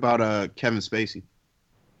 What about Kevin Spacey?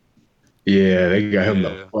 Yeah, they got him the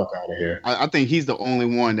Yeah. fuck out of here. I think he's the only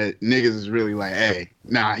one that niggas is really like, hey,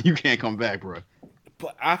 nah, you can't come back, bro.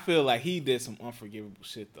 But I feel like he did some unforgivable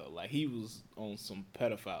shit though. Like he was on some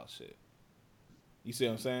pedophile shit. You see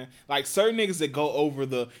what I'm saying? Like certain niggas that go over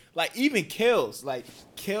the like even Kells. Like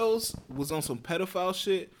Kells was on some pedophile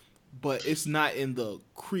shit, but it's not in the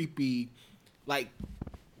creepy. Like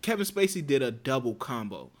Kevin Spacey did a double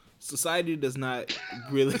combo. Society does not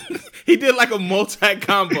really. He did like a multi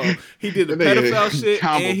combo. He did the That nigga pedophile shit,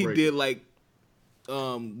 combo and he breaker. did like,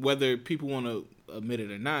 whether people want to admit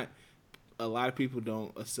it or not, a lot of people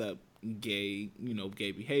don't accept gay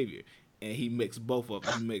behavior, and he mixed both of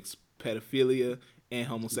them. He mixed pedophilia and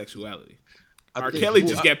homosexuality. R. Kelly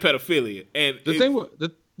just got pedophilia, and The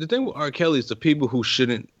thing with R. Kelly is the people who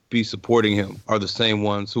shouldn't be supporting him are the same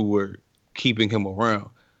ones who were keeping him around,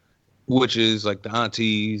 which is like the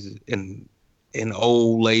aunties and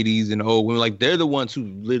old ladies and old women. Like they're the ones who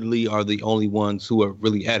literally are the only ones who are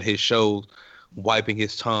really at his shows, wiping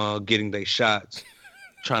his tongue, getting their shots,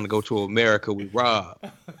 trying to go to America with Rob.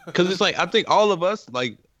 Because it's like I think all of us,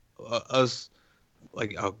 like us,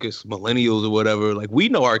 like I guess millennials or whatever, like we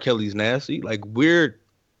know R. Kelly's nasty. Like we're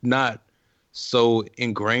not so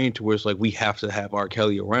ingrained to where it's like we have to have R.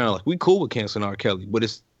 Kelly around. Like we cool with canceling R. Kelly, but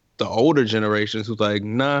it's the older generations who's like,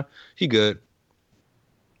 nah, he good.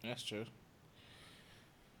 that's true.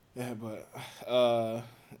 Yeah, but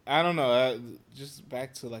I don't know. Just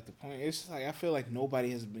back to like the point. It's just like I feel like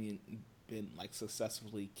nobody has been like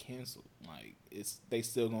successfully canceled. Like they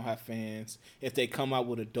still gonna have fans if they come out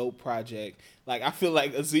with a dope project. Like I feel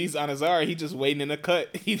like Aziz Ansari, he just waiting in the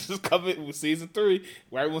cut. He just covered with season 3.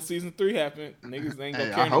 Right when season 3 happened, niggas ain't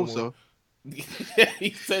gonna care I hope no more. so.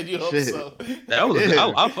 He said you hope Shit. so. That was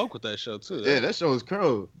Yeah. I fuck with that show too. Yeah, that show was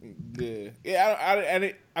cool.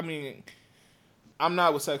 Yeah. I mean, I'm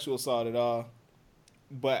not with sexual assault at all,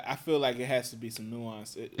 but I feel like it has to be some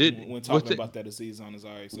nuance when talking about that Aziz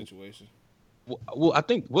Ansari situation. Well, I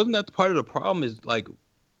think wasn't that part of the problem is like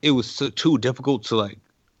it was too difficult to like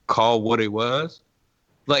call what it was.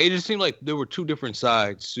 Like it just seemed like there were two different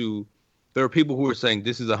sides to. There were people who were saying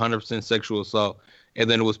this is 100% sexual assault, and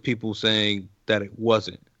then it was people saying that it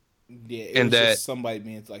wasn't. Yeah, it and was that just somebody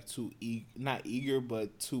being like too not eager,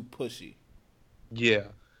 but too pushy. Yeah.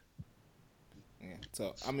 Yeah.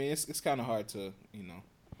 So I mean, it's kind of hard to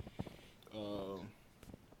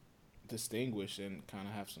distinguish and kind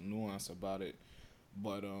of have some nuance about it.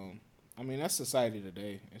 But I mean, that's society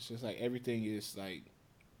today. It's just like everything is like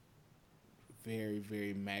very,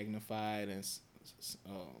 very magnified and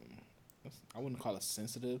I wouldn't call it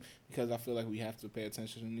sensitive because I feel like we have to pay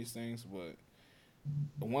attention to these things. But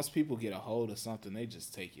once people get a hold of something, they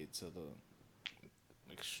just take it to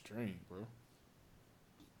the extreme, bro.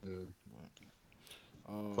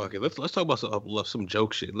 Fuck it. Let's talk about some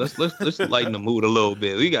joke shit. Let's lighten the mood a little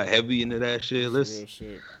bit. We got heavy into that shit. Real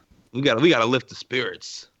shit. We gotta lift the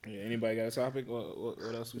spirits. Yeah. Anybody got a topic? What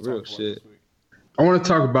else we Real talking shit. about this week? I want to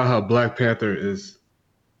talk about how Black Panther is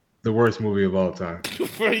the worst movie of all time.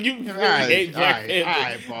 Bro, you really hate Black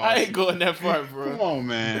Panther. boss. I ain't going that far, bro. Come on,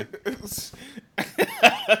 man.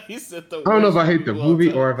 He said the I don't know if I hate the worst movie movie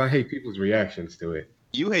of all or if I hate people's reactions to it.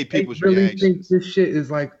 You hate They people's really reactions. think this shit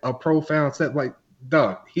is like a profound set. Like,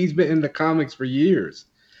 dog, he's been in the comics for years.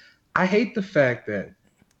 I hate the fact that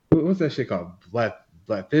what's that shit called?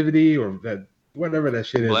 Blastivity or that whatever that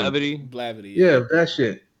shit is. Blavity. Blavity. Yeah, that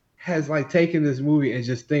shit has like taken this movie and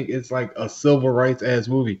just think it's like a civil rights ass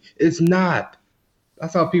movie. It's not. I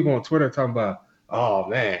saw people on Twitter talking about, oh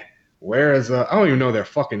man, where is I don't even know their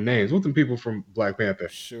fucking names. What's the people from Black Panther?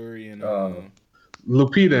 Shuri and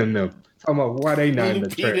Lupita and them. Talking about why they not in the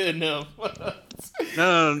Lupita trailer. and them.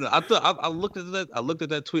 No. I looked at that. I looked at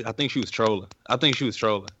that tweet. I think she was trolling.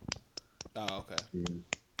 Oh, okay.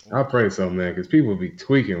 I pray so, man, because people be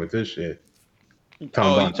tweaking with this shit. You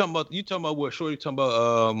talking about what? Shorty talking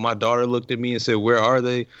about? My daughter looked at me and said, "Where are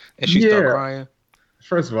they?" And she started crying.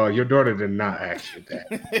 First of all, your daughter did not ask you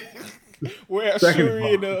that. Where Second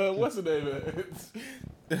Shuri of and what's the name?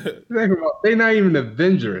 Second of all, they not even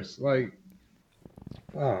Avengers. Like,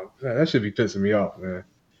 oh, man, that should be pissing me off, man.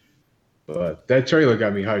 But that trailer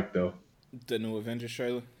got me hyped, though. The new Avengers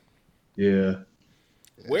trailer. Yeah.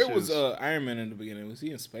 Where was Iron Man in the beginning? Was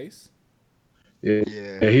he in space? Yeah.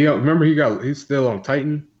 He's still on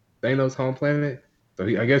Titan, Thanos' home planet. So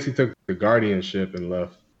I guess he took the Guardian ship and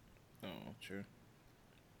left. Oh, true.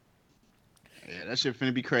 Yeah, that shit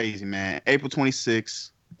finna be crazy, man. April 26th,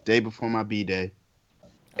 day before my B-Day.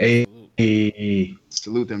 Hey,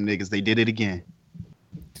 Salute them niggas. They did it again.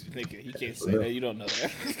 Nigga, you can't say that. You don't know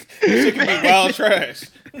that. Shit can be wild trash.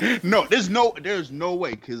 No, there's no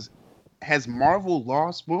way. Because has Marvel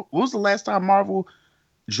lost? What was the last time Marvel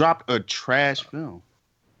dropped a trash film?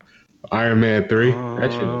 Iron Man 3.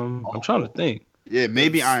 I'm trying to think. Yeah,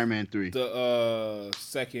 maybe Iron Man 3. The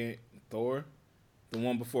second Thor, the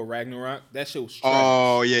one before Ragnarok. That shit was trash.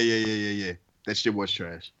 Oh yeah. That shit was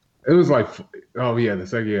trash. It was like, oh yeah, the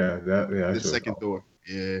second, the second Thor.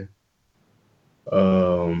 Yeah.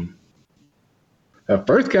 At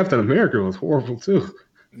first, Captain America was horrible too.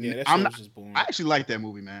 Yeah, that shit was just boring. I actually like that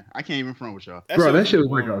movie, man. I can't even front with y'all. That shit was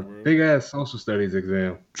like a big ass social studies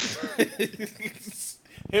exam.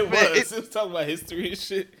 It was talking about history and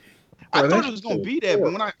shit. I thought it was gonna be that,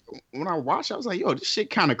 but when I watched, I was like, yo, this shit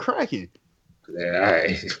kind of cracking. Yeah,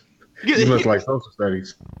 he must like social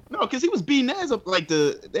studies. No, because he was beating ass up. Like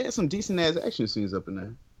they had some decent ass action scenes up in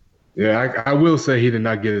there. Yeah, I will say he did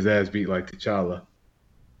not get his ass beat like T'Challa.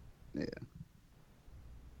 Yeah.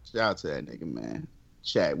 Shout out to that nigga, man.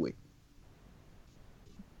 Chadwick.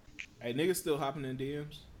 Hey, niggas still hopping in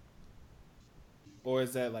DMs? Or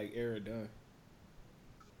is that like era done?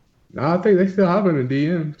 No, I think they still hopping in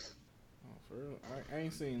DMs. Oh, for real? I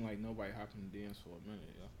ain't seen like nobody hopping in DMs for a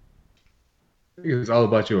minute, yo. I think it's all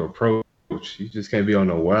about your approach. You just can't be on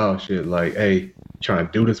no wild shit like, hey, trying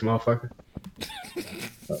to do this, motherfucker.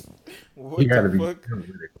 What you gotta the be fuck?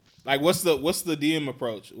 Like, what's the DM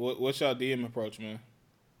approach? What's y'all DM approach, man?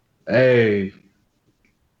 Hey,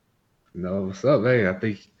 no, what's up, hey? I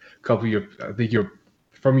think you're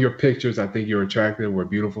from your pictures. I think you're attractive. We're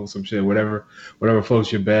beautiful. Some shit, whatever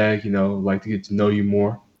floats your bag. You know, like to get to know you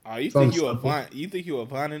more. Oh, you think you a Vine? You think you a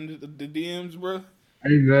Vine in the DMs, bro?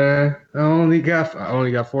 Hey man, I only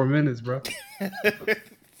got 4 minutes, bro. Hey,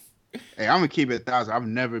 I'm gonna keep it 1,000. I've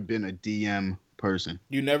never been a DM person.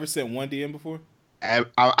 You never sent one DM before?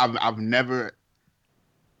 I've never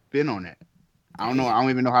been on that. I don't know. I don't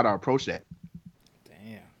even know how to approach that.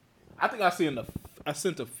 Damn. I think I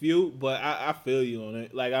sent a few, but I feel you on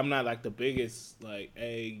it. Like, I'm not like the biggest like,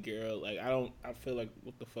 hey girl. Like, I feel like,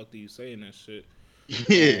 what the fuck do you say in that shit?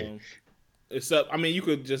 Yeah. Except, I mean, you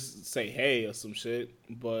could just say hey or some shit,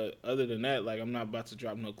 but other than that, like, I'm not about to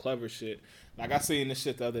drop no clever shit. Like, I seen this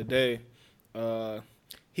shit the other day.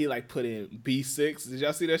 He like put in B6. Did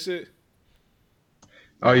y'all see that shit?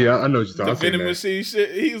 Oh yeah, I know what you're talking about. The vending machine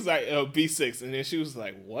shit. He was like, B6, and then she was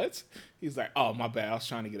like, what? He's like, oh my bad, I was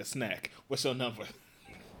trying to get a snack. What's your number?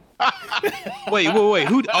 Wait.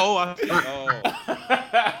 Who? Oh.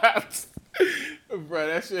 Bro,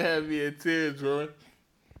 that shit had me in tears, bro.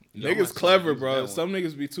 Niggas clever, bro. Some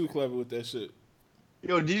niggas be too clever with that shit.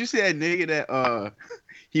 Yo, did you see that nigga that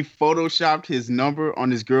he photoshopped his number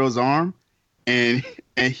on his girl's arm, and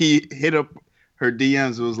he hit up her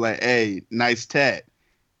DMs and was like, hey, nice tat.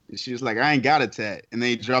 And she was like, I ain't got a tat. And then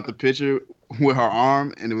he dropped the picture with her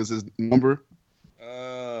arm, and it was his number.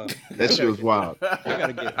 That shit was wild.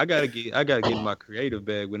 I gotta get in my creative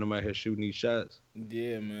bag when I'm out here shooting these shots.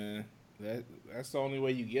 Yeah, man. That's the only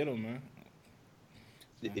way you get them, man.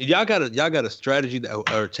 Y'all got a strategy or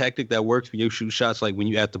a tactic that works when you shoot shots, like when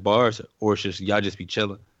you at the bars, or it's just y'all just be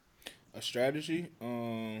chilling? A strategy?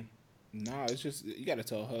 Nah, it's just you gotta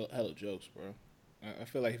tell hella jokes, bro. I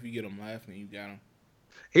feel like if you get them laughing, you got them.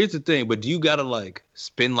 Here's the thing, but do you gotta like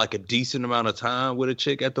spend like a decent amount of time with a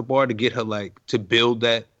chick at the bar to get her like to build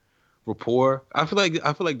that rapport? I feel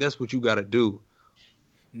like that's what you gotta do,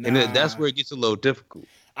 and that's where it gets a little difficult.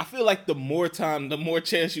 I feel like the more time, the more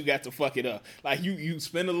chance you got to fuck it up. Like you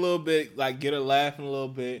spend a little bit, like get her laughing a little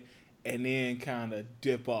bit, and then kind of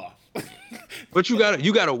dip off. But you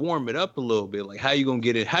gotta warm it up a little bit. Like, how you gonna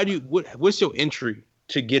get it? What's your entry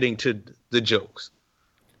to getting to the jokes?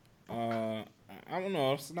 I don't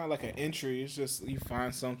know. It's not like an entry. It's just you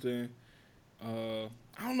find something. I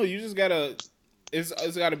don't know. You just gotta.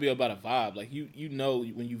 It's got to be about a vibe. Like you know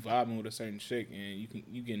when you vibing with a certain chick and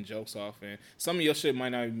you getting jokes off, and some of your shit might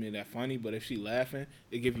not even be that funny, but if she laughing,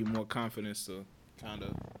 it give you more confidence to kind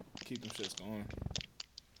of keep them shits going.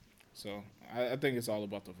 So I think it's all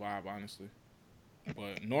about the vibe, honestly.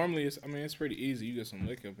 But normally it's pretty easy. You get some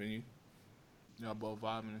lick up and y'all both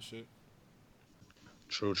vibing and shit.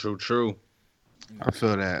 True. I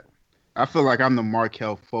feel that. I feel like I'm the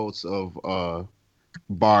Markel Fultz of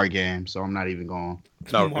bar game, so I'm not even going.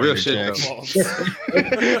 No, real shit. I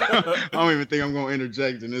don't even think I'm going to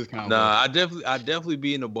interject in this conversation. Nah, I definitely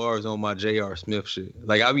be in the bars on my J.R. Smith shit.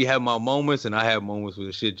 Like, I be having my moments, and I have moments where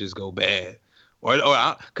the shit just go bad.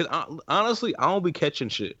 Honestly, I don't be catching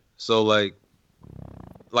shit. So, like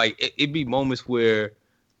it be moments where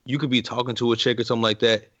you could be talking to a chick or something like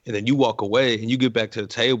that, and then you walk away and you get back to the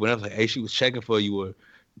table and I was like, hey, she was checking for you, or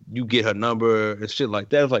you get her number and shit like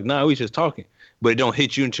that. I was like, nah, we just talking. But it don't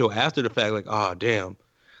hit you until after the fact, like, oh, damn.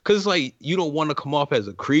 Because it's like, you don't want to come off as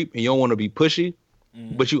a creep and you don't want to be pushy,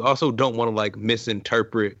 but you also don't want to, like,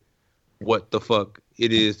 misinterpret what the fuck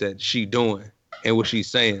it is that she doing and what she's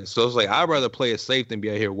saying. So it's like, I'd rather play it safe than be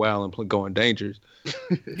out here wild and going dangerous.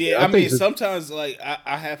 Yeah, I mean, sometimes, like,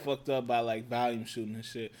 I have fucked up by, like, volume shooting and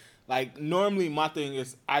shit. Like, normally my thing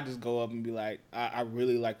is I just go up and be like, I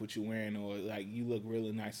really like what you're wearing, or, like, you look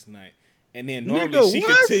really nice tonight. And then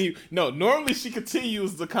normally normally she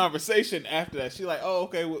continues the conversation after that. She like, oh,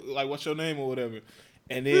 okay, like, what's your name or whatever.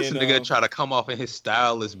 And then this nigga try to come off in his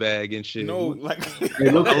stylist bag and shit. No, like,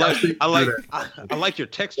 I like your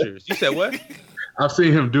textures. You said what? I've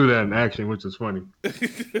seen him do that in action, which is funny.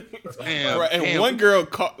 Damn, right, and one girl,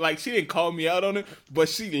 she didn't call me out on it, but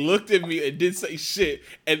she looked at me and didn't say shit.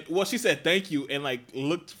 And she said thank you and, like,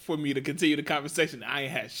 looked for me to continue the conversation. I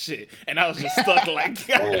ain't had shit, and I was just stuck like,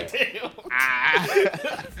 God damn.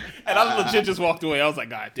 And I legit just walked away. I was like,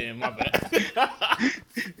 God damn, my bad.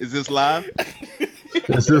 Is this live?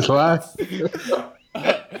 Is this live?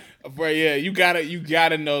 Bro, yeah, you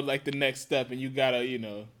gotta know, like, the next step, and you gotta,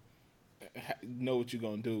 know what you're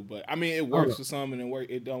gonna do. But I mean, it works for some and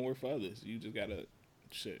it don't work for others. You just gotta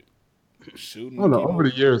shoot. I don't know. Over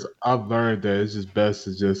the years, I've learned that it's just best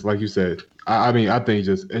to just, like you said. I mean, I think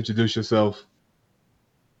just introduce yourself.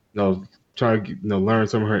 Try to learn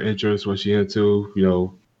some of her interests, what she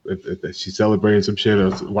into. If she's celebrating some shit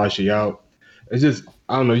or why she out. It's just,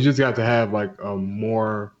 I don't know. You just got to have, like, a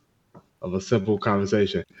more of a simple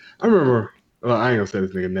conversation. I remember. Well, I ain't gonna say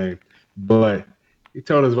this nigga name, but he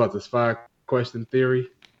told us about this 5-question theory.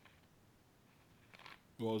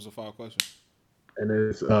 What was the 5 questions? And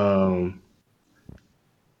it's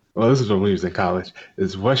this is when we was in college.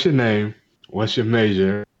 It's what's your name? What's your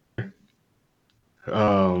major?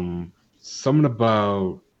 Something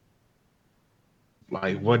about,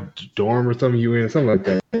 like, what dorm or something you in, something like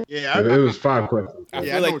that. Yeah, it was 5 questions. I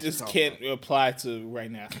feel like this can't apply to right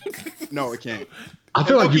now. No, it can't. I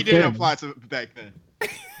feel like you didn't can. apply to back then.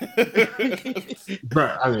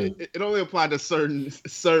 Bro, I mean, it only applied to certain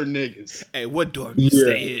niggas. Hey, what dorm you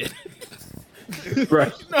stay in?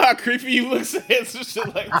 Right. You know how creepy you look saying some shit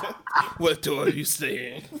like that? What dorm you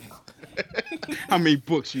stay in? How many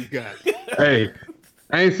books you got? Hey,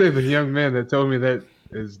 I ain't saying the young man that told me that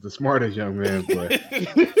is the smartest young man, but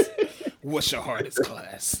what's your hardest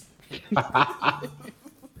class?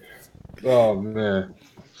 Oh man,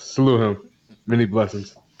 salute him. Many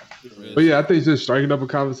blessings. But yeah, I think just striking up a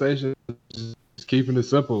conversation, just keeping it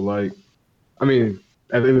simple. Like, I mean,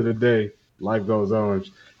 at the end of the day, life goes on.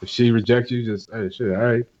 If she rejects you, just, hey, shit, all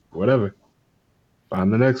right, whatever.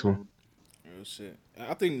 Find the next one. Real shit.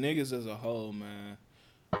 I think niggas as a whole, man.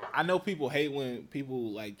 I know people hate when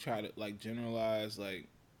people, like, try to, like, generalize, like,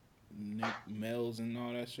 males and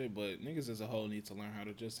all that shit, but niggas as a whole need to learn how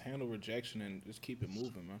to just handle rejection and just keep it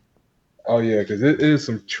moving, man. Oh yeah, because it is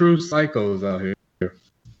some true psychos out here.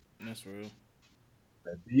 That's real.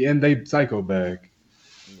 And they psycho bag.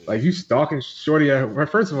 Yeah. Like, you stalking shorty at,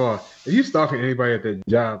 first of all, if you stalking anybody at that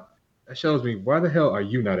job, that shows me why the hell are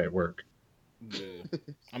you not at work? Yeah.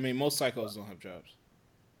 I mean, most psychos don't have jobs.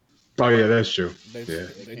 Oh yeah, that's true. They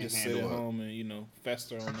just sit at home and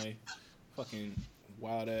fester on their fucking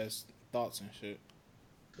wild ass thoughts and shit.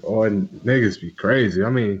 Oh, and niggas be crazy.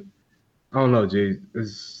 I mean, I don't know, G.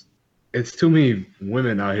 It's too many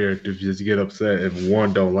women out here to just get upset if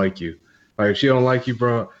one don't like you. Like, if she don't like you,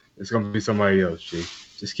 bro, it's gonna be somebody else, G.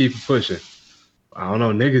 Just keep it pushing. I don't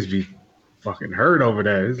know, niggas be fucking hurt over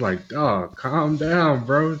that. It's like, dog, calm down,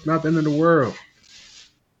 bro. It's not the end of the world.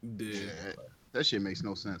 Yeah, that shit makes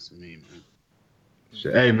no sense to me, man.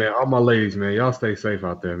 Shit. Hey, man, all my ladies, man, y'all stay safe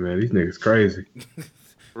out there, man. These niggas crazy.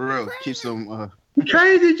 For real, keep some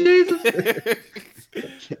crazy, Jesus.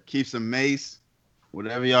 Keep some mace.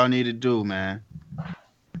 Whatever y'all need to do, man.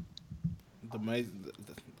 The mace,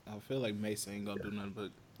 I feel like Mace ain't gonna do nothing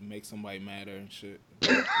but make somebody madder and shit.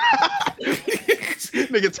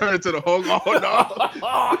 Nigga turn into the Hulk. Oh no!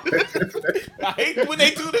 I hate when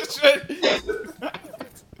they do this shit.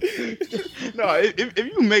 No, if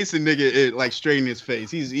you mace a nigga, it, like, straight in his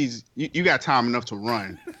face, you got time enough to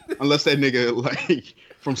run, unless that nigga, like,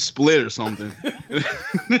 from Split or something. That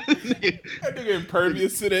nigga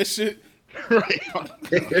impervious to that shit. Right.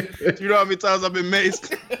 You know how many times I've been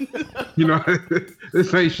maced?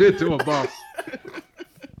 This ain't shit to a boss.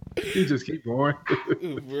 You just keep going.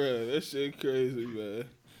 Bro, that shit crazy, man.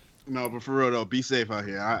 No, but for real though, be safe out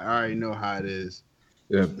here. I already know how it is.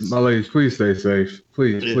 Yeah, my ladies, please stay safe.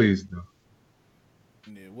 Please, please do.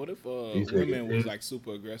 Yeah, what if These women was niggas- like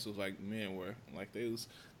super aggressive like men were? Like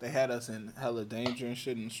they had us in hella danger and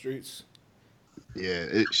shit in the streets.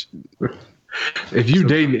 Yeah, If you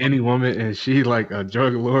dating any woman and she like a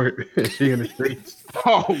drug lord and she in the streets,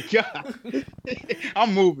 oh god,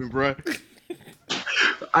 I'm moving, bro.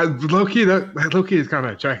 low key is kind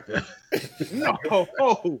of attractive. No,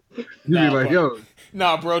 You Nah, be like, bro. yo,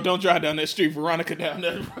 Nah, bro, don't drive down that street. Veronica down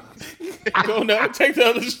there, bro. Go down, take the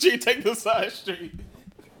other street, take the side street.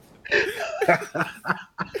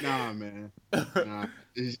 nah, man, nah.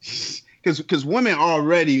 Because women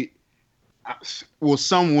already, well,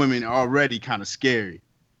 some women are already kind of scary.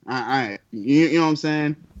 You know what I'm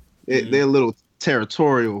saying? They're a little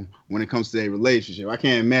territorial when it comes to their relationship. I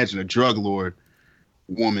can't imagine a drug lord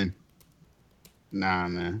woman. Nah,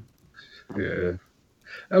 man. yeah,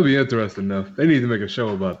 that'd be interesting enough. They need to make a show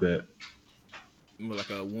about that. Like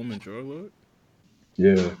a woman drug lord?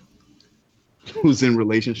 Yeah, Who's in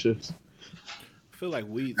relationships? I feel like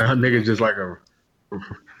weed. her nigga just like her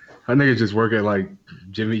nigga just work at like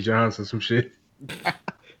Jimmy John's or some shit.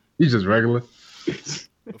 He's just regular.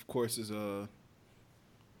 Of course, is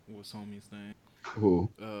what's homie's name? Who?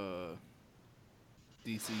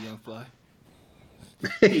 DC Young Fly.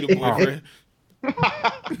 He the boyfriend.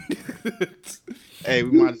 Hey,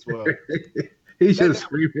 we might as well. He's just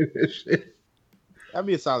screaming and shit. That'd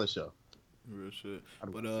be a solid show. Real shit.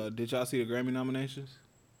 But did y'all see the Grammy nominations?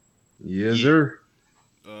 Yes, sir.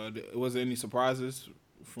 Was there any surprises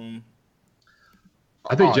from?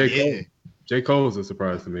 I think Oh, J. Cole's a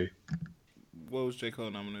surprise to me. What was J. Cole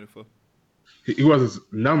nominated for? He wasn't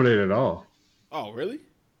nominated at all. Oh, really?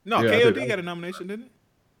 No, Yeah, I KOD think- got a nomination, didn't it?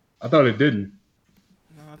 I thought it didn't.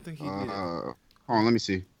 No, I think he did. Hold on, let me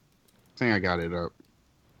see. I think I got it up.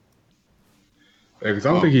 Because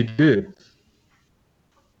I don't think he did.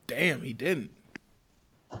 Damn, he didn't.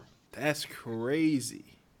 That's crazy.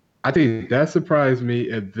 I think that surprised me,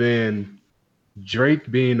 and then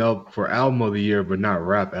Drake being up for album of the year, but not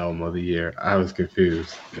rap album of the year. I was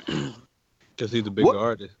confused. Because he's a big What?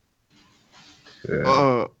 artist.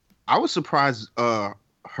 Yeah. I was surprised.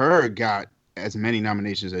 Her got as many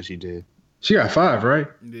nominations as she did. She got 5, right?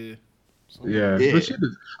 Yeah. Yeah. Yeah.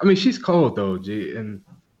 But she's cold though, G. And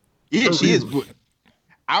Yeah, Her she is. reason- But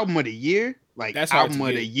album of the year, like That's hard album to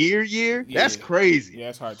of get. the year. Yeah. That's crazy. Yeah,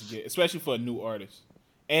 it's hard to get, especially for a new artist.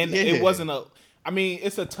 And Yeah. it wasn't a. I mean,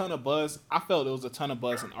 it's a ton of buzz. I felt it was a ton of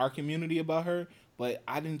buzz in our community about her, but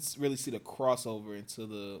I didn't really see the crossover into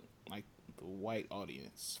the white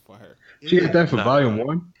audience for her. she got that for Nah. Volume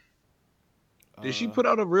 1. Did she put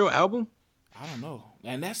out a real album? I don't know,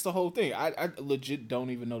 and that's the whole thing. I legit don't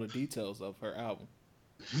even know the details of her album.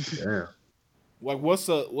 Yeah. Like, what's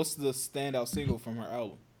the standout single from her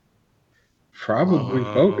album? Probably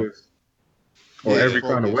Focus. Or Yeah, Every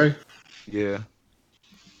Kind of Focus. Way. Yeah.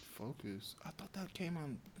 Focus. I thought that came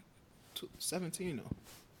on 17 though.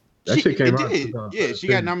 That shit came out. Did. Yeah, she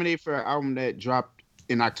got nominated for an album that dropped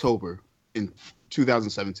in October in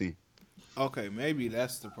 2017. Okay, maybe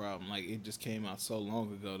that's the problem. Like, it just came out so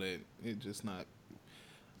long ago that it just not.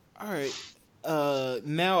 All right.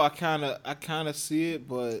 Now I kind of see it,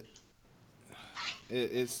 but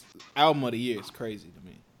it's album of the year. It's crazy to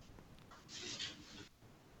me.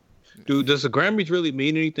 Dude, does the Grammys really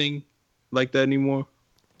mean anything like that anymore?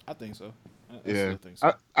 I think so. I Yeah, still think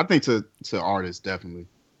so. I think to artists definitely.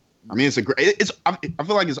 I mean, I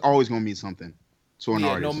feel like it's always gonna mean something to an Yeah,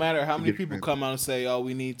 artist. no matter how many Get people Grammy. come out and say, "Oh,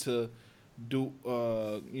 we need to do,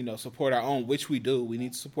 support our own," which we do. We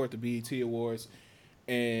need to support the BET Awards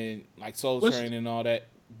and like Soul Train and all that.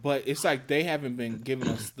 But it's like they haven't been giving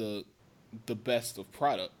us the best of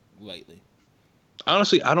product lately.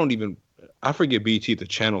 Honestly, I forget BET the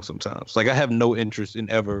channel sometimes. Like, I have no interest in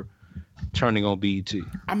ever turning on BET.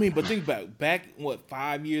 I mean, but think back, what,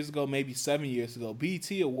 5 years ago, maybe 7 years ago, BET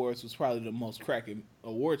Awards was probably the most cracking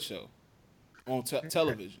award show on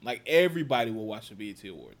television. Like, everybody will watch the BET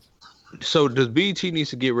Awards. So does BET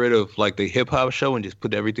needs to get rid of like the hip hop show and just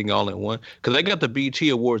put everything all in one? Because they got the BET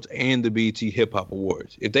Awards and the BET Hip Hop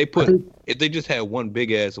Awards. If they just had one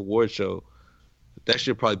big ass award show, that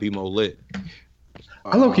should probably be more lit.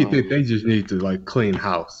 I low-key think they just need to like clean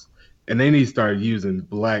house. And they need to start using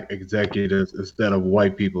black executives instead of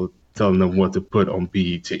white people telling them what to put on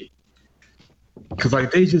BET. Because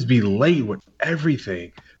like they just be late with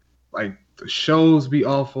everything. Like the shows be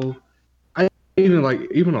awful. Even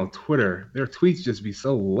on Twitter, their tweets just be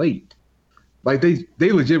so late. Like they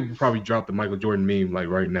legit would probably drop the Michael Jordan meme like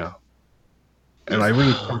right now. And like we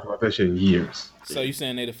ain't talked about that shit in years. So you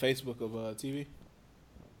saying they the Facebook of TV?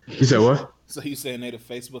 You said what? So you saying they the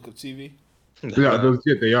Facebook of TV? Yeah, those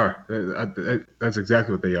shit they are. That's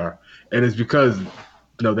exactly what they are. And it's because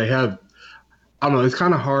No, they have. I don't know. It's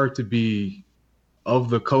kind of hard to be of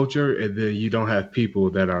the culture, and then you don't have people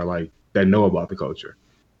that are like that know about the culture.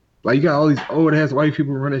 Like you got all these old ass white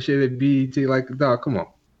people running shit at BET. Like, dog, come on,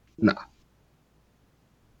 nah.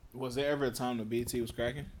 Was there ever a time the BT was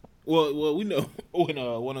cracking? Well, we know when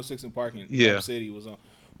 106 in Park in Yeah. Rap City was on.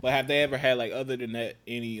 But have they ever had, like, other than that,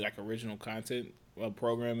 any like original content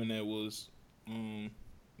programming that was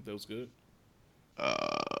good?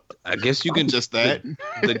 I guess you can Just that.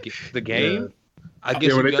 the game. Yeah. I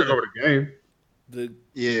guess When you they took gotta, over the game, The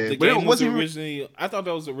But game it was wasn't originally. I thought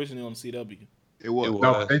that was originally on CW. It was. It was.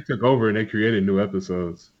 no, they took over and they created new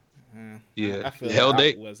episodes. Yeah. I feel Hell like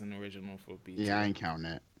Day. that wasn't original for BT. Yeah, I ain't counting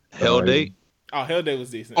that. Hell Oh, Day. Oh, Hell Day was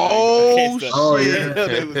decent. Oh, I can't stop. Oh, shit. yeah. Hell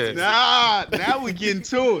Day was decent. Nah, now we getting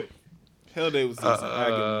to it. Hell Day was decent. I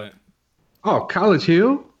give him that. Oh, College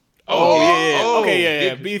Hill. Oh, yeah. oh, Okay, yeah.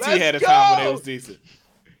 yeah. BT Let's had a time when go. they was decent.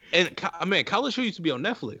 And College Show used to be on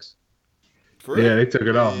Netflix. For real? Yeah, they took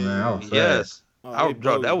it off, man. I was sad. Yes.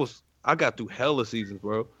 Oh, I got through hella seasons,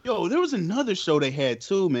 bro. Yo, there was another show they had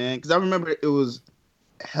too, man. Because I remember it was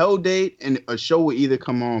Hell Date, and a show would either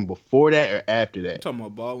come on before that or after You that. talking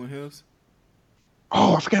about Baldwin Hills?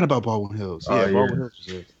 Oh, I forgot about Baldwin Hills. Oh, Yeah, yeah. Baldwin Hills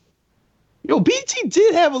was it. Yo, BT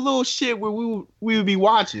did have a little shit where we would be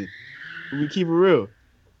watching. We keep it real.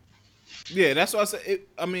 Yeah, that's why I said. It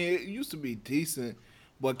used to be decent,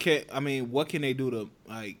 but what can they do to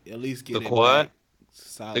like at least get The it Quad? back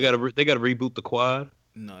solid? They gotta reboot the Quad.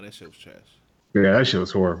 No, that shit was trash. Yeah, that shit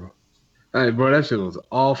was horrible. Hey, bro, that shit was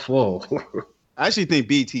awful. I actually think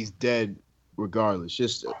BT's dead regardless.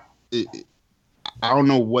 Just I don't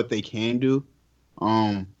know what they can do.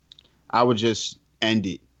 I would just end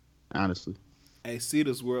it, honestly. Hey,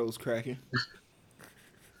 Cedar's World was cracking.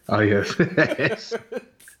 Oh yes.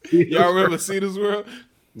 Y'all remember Cedar's World?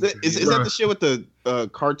 Is that the shit with the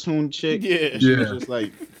cartoon chick? Yeah. She was Yeah. just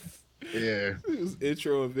like, yeah. It was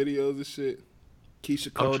intro and videos and shit.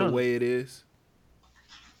 Keisha Cole, the trying- way it is.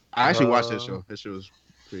 I actually watched that show. That shit was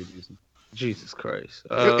pretty decent. Jesus Christ.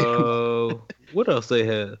 What else they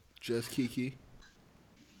had? Just Kiki.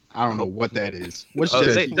 I don't know what that is. What's Oh,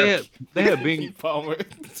 just they had Kiki Bing Palmer.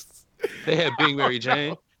 Mary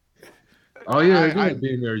Jane. Oh yeah, I- they did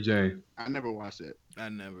being Mary Jane. I never watched that. I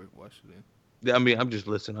never watched it. I mean, I'm just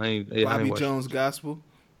listening. I ain't Bobby watching. Jones Gospel.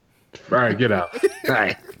 All right, get out. All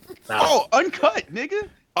right. Oh, uncut, nigga.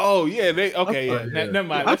 Oh yeah, they okay. I Yeah, thought, yeah. never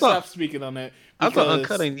mind. I Let's thought- stop speaking on that. I thought because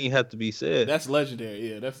Uncut ain't even have to be said. That's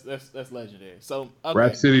legendary. Yeah, that's legendary. So okay,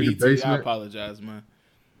 Rap City, The BT, I Basement. apologize, man.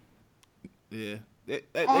 Yeah, they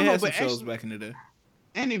Oh, had no, some but shows actually- back in the day.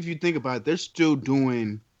 And if you think about it, they're still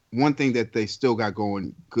doing one thing that they still got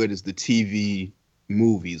going good is the TV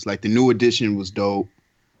movies. Like the New Edition was dope.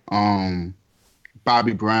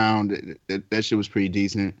 Bobby Brown, that shit was pretty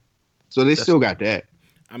decent. So they still got that.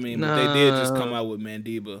 I mean, but they did just come out with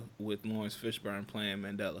Mandiba with Lawrence Fishburne playing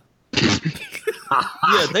Mandela.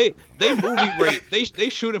 Yeah, they movie rate. They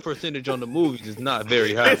shooting percentage on the movies is not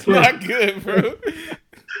very high. It's not good, bro.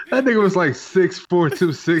 That nigga was like 6'4",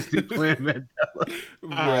 260 playing Mandela. Bro,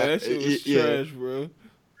 that shit was yeah. trash, bro.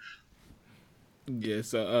 Yeah,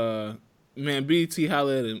 so man, BT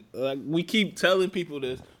holla at him. Like we keep telling people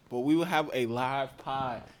this, but we will have a live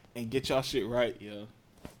pod and get y'all shit right, yo.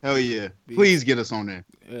 Hell yeah. Please get us on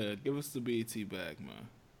there. Give us the BT back, man.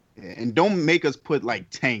 Yeah, and don't make us put like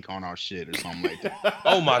Tank on our shit or something like that.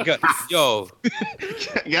 Oh my god, yo,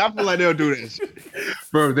 Yeah, I feel like they'll do that shit.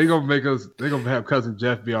 Bro, they gonna have cousin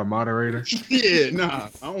Jeff be our moderator. Yeah, nah.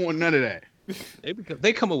 I don't want none of that.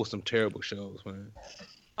 they come up with some terrible shows, man.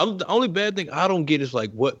 The only bad thing I don't get is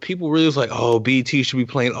like what people really is like. Oh, BT should be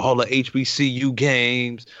playing all the HBCU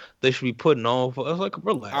games. They should be putting on. I was like,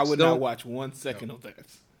 relax. I would not watch 1 second of that.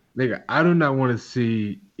 Nigga, I do not want to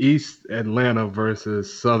see East Atlanta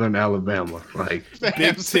versus Southern Alabama. Like,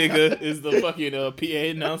 Big Tigger is the fucking PA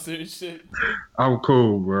announcer and shit. I'm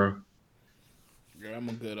cool, bro. Yeah, I'm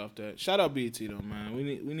good off that. Shout out BT though, man. We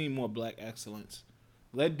need more black excellence.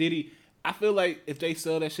 Let Diddy. I feel like if they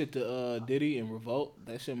sell that shit to Diddy and Revolt,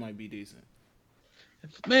 that shit might be decent.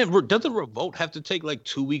 Man, doesn't Revolt have to take like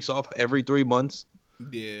 2 weeks off every 3 month?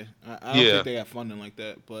 Yeah, I don't think they got funding like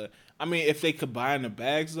that. But I mean, if they combine the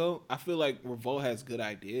bags though, I feel like Revolt has good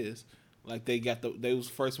ideas. Like they was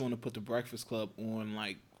the first one to put the Breakfast Club on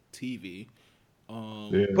like TV.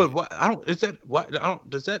 Yeah. But what I don't is that what I don't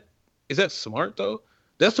does that is that smart though?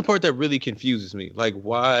 That's the part that really confuses me. Like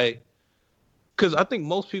why? Because I think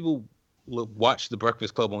most people watch the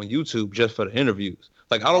Breakfast Club on YouTube just for the interviews.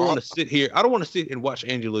 Like I don't want to sit here. I don't want to sit and watch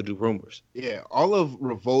Angela do rumors. Yeah, all of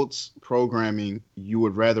Revolt's programming you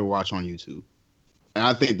would rather watch on YouTube. And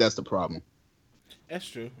I think that's the problem. That's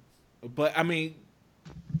true. But I mean,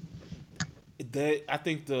 I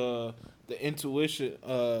think the intuition,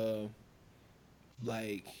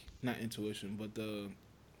 like not intuition, but the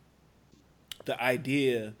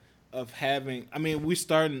idea of having. I mean,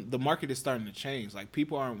 the market is starting to change. Like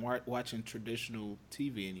people aren't watching traditional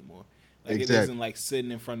TV anymore. Like it isn't like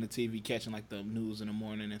sitting in front of the TV catching like the news in the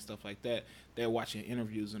morning and stuff like that. They're watching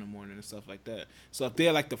interviews in the morning and stuff like that. So if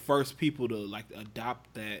they're like the first people to like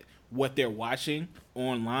adopt that what they're watching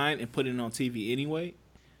online and put it on TV anyway,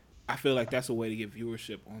 I feel like that's a way to get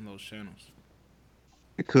viewership on those channels.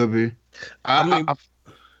 It could be.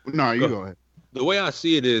 No, you go ahead. The way I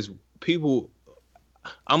see it is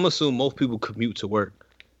I'm assuming most people commute to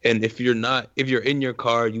work. And if you're in your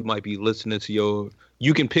car, you might be listening to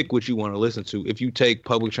you can pick what you want to listen to. If you take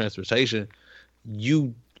public transportation,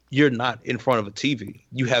 you're not in front of a TV.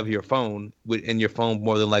 You have your phone, and your phone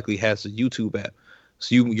more than likely has a YouTube app.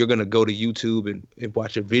 So you're going to go to YouTube and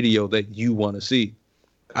watch a video that you want to see.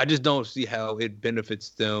 I just don't see how it benefits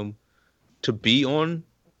them to be on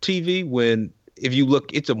TV when, if you look,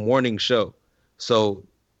 it's a morning show. So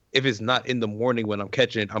if it's not in the morning when I'm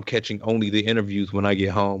catching only the interviews when I get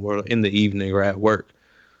home or in the evening or at work.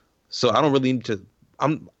 So I don't really need to.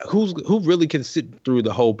 Who really can sit through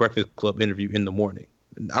the whole Breakfast Club interview in the morning?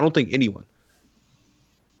 I don't think anyone.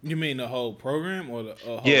 You mean the whole program or the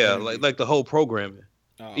whole interview? like the whole programming,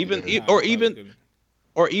 even the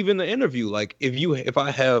interview. Like if I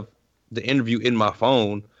have the interview in my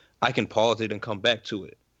phone, I can pause it and come back to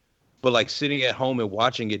it. But like sitting at home and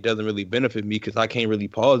watching it doesn't really benefit me because I can't really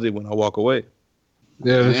pause it when I walk away.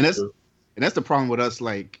 Yeah, and that's the problem with us.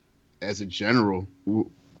 Like as a general,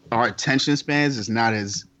 our attention spans is not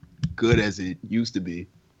as good as it used to be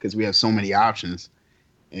because we have so many options,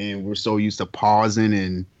 and we're so used to pausing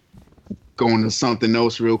and going to something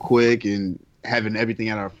else real quick and having everything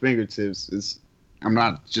at our fingertips. I'm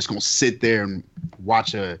not just gonna sit there and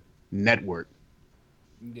watch a network.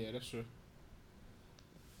 Yeah, that's true.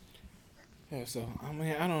 Yeah, so I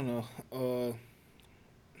mean, I don't know.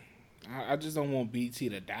 I just don't want BT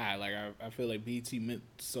to die. Like I feel like BT meant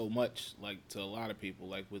so much, like to a lot of people.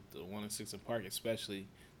 Like with the 1 and 6 and Park, especially,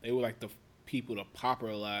 they were like the people to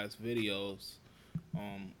popularize videos.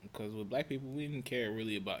 Because with black people, we didn't care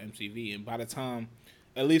really about MTV. And by the time,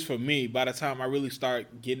 at least for me, by the time I really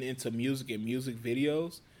start getting into music and music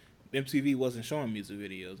videos, MTV wasn't showing music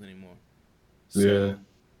videos anymore. So, yeah,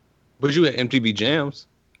 but you had MTV Jams.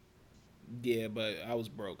 Yeah, but I was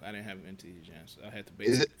broke. I didn't have MTV Jams. I had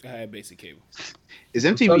basic cable. Is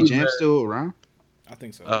MTV Jams still around? I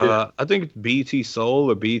think so. I think it's BT Soul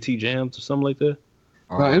or BT Jams or something like that.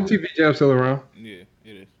 No, MTV Jams still around. Yeah,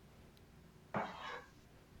 it is.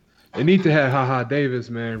 They need to have HaHa Davis,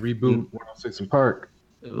 man, reboot 106 and Park.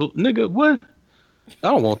 Nigga, what? I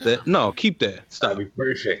don't want that. No, keep that. Stop. That'd be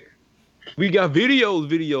perfect. We got videos,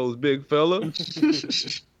 big fella.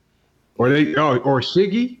 or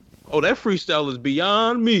Shiggy. Oh, that freestyle is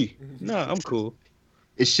beyond me. Nah, I'm cool.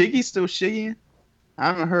 Is Shiggy still shigging? I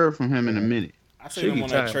haven't heard from him in a minute. I see him on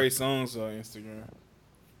that Trey Songz on Instagram.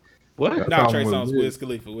 What? Not Trey Songz, Wiz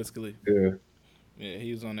Khalifa. Yeah. Yeah,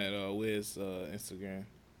 he was on that Wiz Instagram.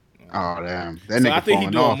 Oh, damn. That so nigga I think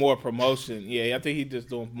he's doing off. more promotion. Yeah, I think he's just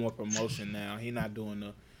doing more promotion now. He's not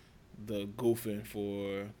doing the goofing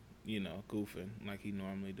for, goofing like he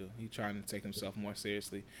normally do. He's trying to take himself more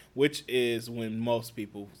seriously, which is when most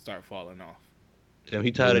people start falling off. Damn,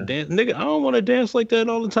 he tired of dancing. Nigga, I don't want to dance like that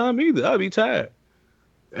all the time either. I'd be tired.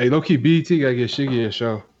 Hey, don't keep BT. Gotta get Shiggy a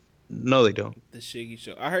show. No, they don't. The Shiggy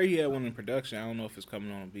show. I heard he had one in production. I don't know if it's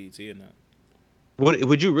coming on BET or not. What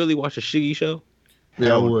would you really watch a Shiggy show?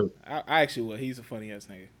 Yeah, I would. I actually would. He's a funny ass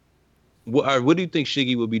nigga. What do you think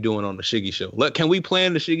Shiggy would be doing on the Shiggy show? Can we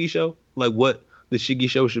plan the Shiggy show? Like what the Shiggy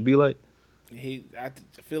show should be like? I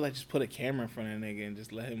feel like just put a camera in front of that nigga and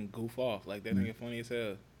just let him goof off. Like that nigga funny as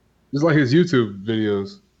hell. Just like his YouTube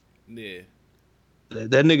videos. Yeah.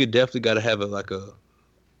 That nigga definitely got to have a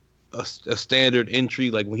standard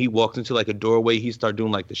entry. Like when he walks into like a doorway, he start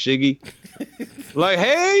doing like the Shiggy. Like,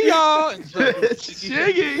 hey y'all,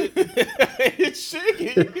 Shiggy. It's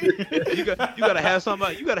Shiggy. you gotta have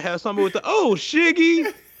somebody. You gotta have somebody with the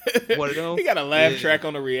Shiggy. One of them. He got a laugh track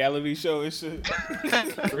on a reality show and shit.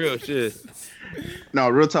 Real shit. No,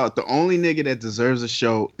 real talk. The only nigga that deserves a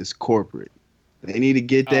show is corporate. They need to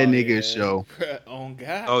get that nigga a show. On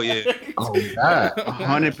God. Oh yeah. Oh God.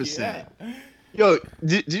 100%. Yo,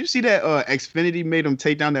 did you see that Xfinity made him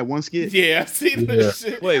take down that one skit? Yeah, I seen that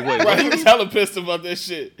shit. Wait. Bro, he was hella pissed about that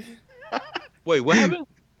shit. Wait, what happened?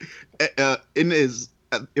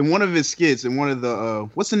 In one of his skits, in one of the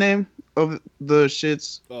what's the name of the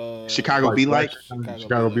shits? Chicago Be Like.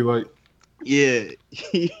 Chicago Be Like. Yeah,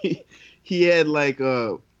 he had like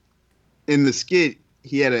in the skit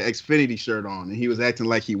he had an Xfinity shirt on and he was acting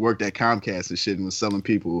like he worked at Comcast and shit and was selling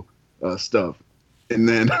people stuff. And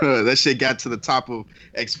then that shit got to the top of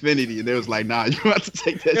Xfinity and they was like, nah, you have to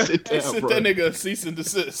take that shit They down, sent bro. that nigga a cease and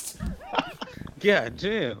desist. God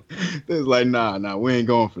damn. They was like, nah, we ain't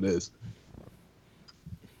going for this.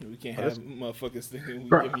 We can't have motherfuckers thinking we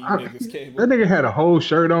Bro, giving you niggas cable. that nigga had a whole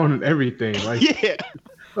shirt on and everything. Like, Yeah.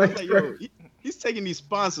 like, Yo, he's taking these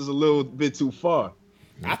sponsors a little bit too far.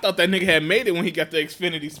 I thought that nigga had made it when he got the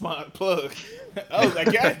Xfinity spot plug. I was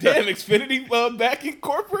like, God damn, Xfinity back in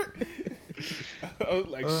corporate? I was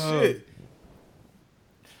like, shit.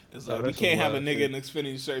 It's like, we can't have a nigga in an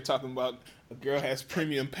Xfinity shirt talking about a girl has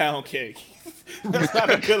premium pound cake. That's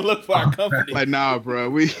not a good look for our company. Like, nah, bro,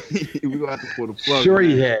 we gonna have to pull the plug. sure man.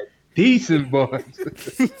 he had decent boys.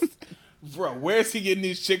 Bro, where's he getting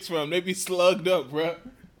these chicks from? They be slugged up, bro.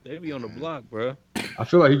 They be on the block, bro. I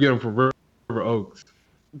feel like he get them from River Oaks.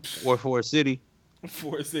 Or Forest City.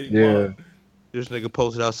 Forest City. Yeah. Mall. This nigga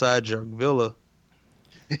posted outside Jerk Villa.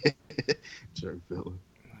 Jerk Villa.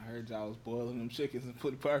 I heard y'all was boiling them chickens and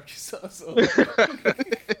putting barbecue sauce on.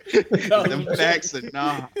 Them facts are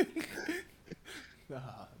nah. Nah,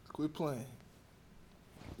 quit playing.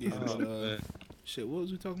 Yeah, Oh, but, man. shit, what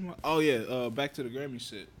was we talking about? Oh, yeah, back to the Grammy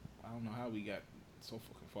shit. I don't know how we got so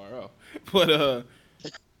fucking far off. But,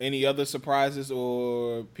 any other surprises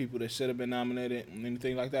or people that should have been nominated,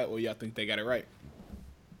 anything like that? Or y'all think they got it right?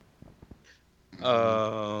 I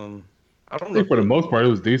don't I know. think for the most part, it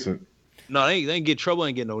was decent. No, they ain't get Trouble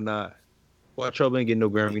ain't get no nod. Why Trouble ain't get no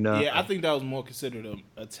Grammy nod? Yeah, I think that was more considered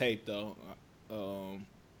a tape, though.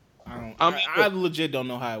 I mean, I legit don't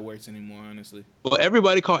know how it works anymore, honestly. Well,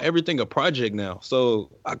 everybody call everything a project now. So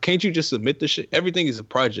can't you just submit the shit? Everything is a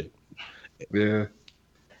project. Yeah.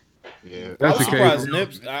 Yeah. That's the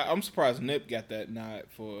case. I'm surprised Nip got that nod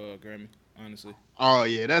for Grammy, honestly. Oh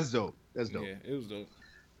yeah, that's dope. That's dope. Yeah, it was dope.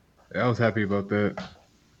 I was happy about that.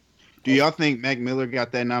 Do y'all think Mac Miller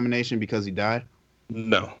got that nomination because he died?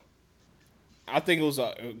 No. I think it was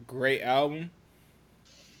a great album,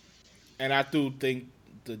 and I do think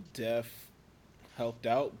the death helped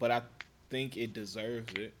out, but I think it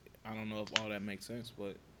deserves it. I don't know if all that makes sense,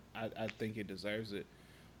 but I think it deserves it.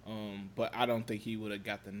 But I don't think he would have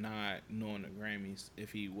got the nod knowing the Grammys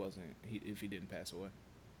if he didn't pass away.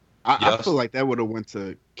 I feel like that would have went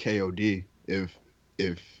to KOD if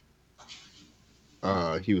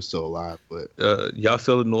he was still alive. But Y'all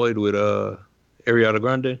still annoyed with Ariana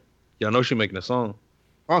Grande? Y'all know she making a song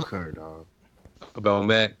fuck her, dog. about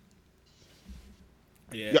Mac.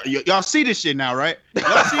 Yeah, Y'all see this shit now, right?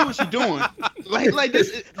 Y'all see what she's doing? Like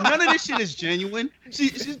this. None of this shit is genuine.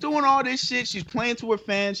 She's doing all this shit. She's playing to her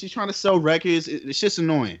fans. She's trying to sell records. It's just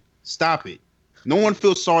annoying. Stop it. No one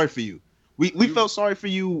feels sorry for you. We felt sorry for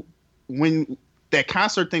you when that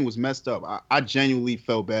concert thing was messed up. I genuinely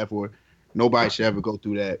felt bad for her. Nobody should ever go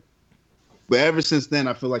through that. But ever since then,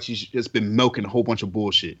 I feel like she's just been milking a whole bunch of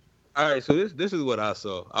bullshit. All right, so this is what I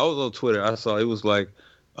saw. I was on Twitter. I saw it was like,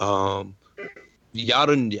 y'all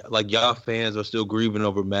fans are still grieving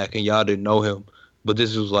over Mac, and y'all didn't know him. But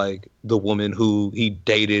this was like the woman who he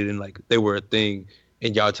dated, and like they were a thing,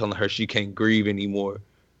 and y'all telling her she can't grieve anymore.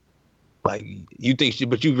 Like you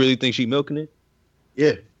really think she milking it?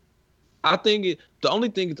 Yeah. I think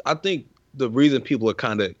the reason people are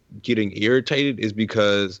kind of getting irritated is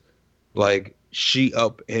because like she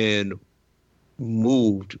up and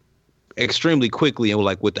moved extremely quickly and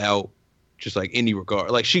like without just like any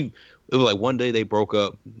regard. Like it was like one day they broke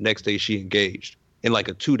up, next day she engaged in like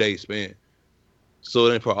a 2-day span. So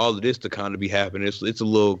then for all of this to kind of be happening, it's a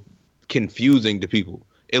little confusing to people.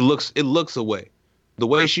 It looks away. The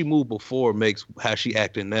way she moved before makes how she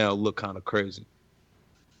acting now look kind of crazy.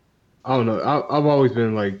 I don't know. I've always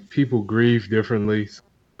been like, people grieve differently. So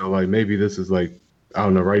like maybe this is like, I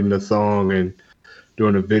don't know, writing a song and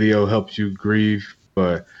doing a video helps you grieve.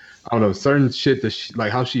 But I don't know, certain shit that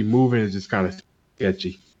like how she moving is just kind of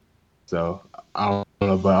sketchy. So I don't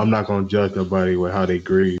know, but I'm not gonna judge nobody with how they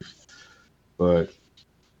grieve. But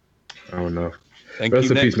I don't know. Rest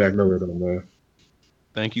in peace, Mac Miller, though, man.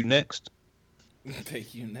 Thank you. Next.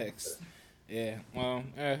 Thank you. Next. Yeah, well,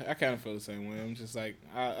 I kind of feel the same way. I'm just like,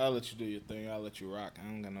 I'll let you do your thing. I'll let you rock. I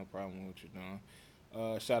don't got no problem with what you're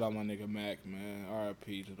doing. Shout out my nigga Mac, man.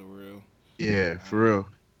 R.I.P. to the real. Yeah, for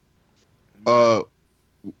real.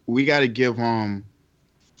 We got to give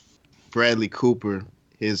Bradley Cooper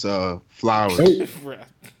his flowers.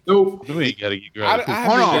 Nope. We ain't gotta get I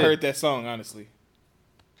haven't even heard that song, honestly.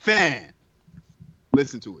 Fan.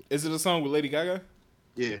 Listen to it. Is it a song with Lady Gaga?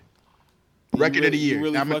 Yeah. Record of the year. You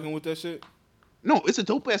really fucking with that shit? No, it's a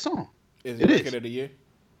dope ass song. Is it record of the year?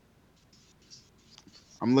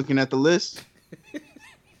 I'm looking at the list.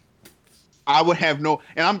 I would have no,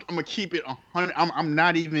 and I'm gonna keep it 100. I'm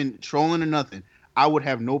not even trolling or nothing. I would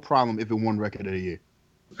have no problem if it won record of the year.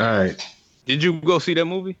 All right. Did you go see that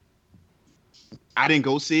movie? I didn't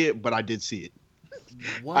go see it, but I did see it.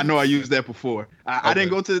 What? I know I used that before. I didn't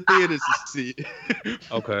go to the theaters to see it.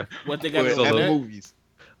 Okay. What they got But to at the that? movies.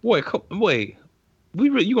 Wait.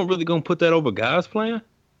 You gonna put that over God's Plan?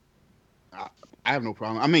 I have no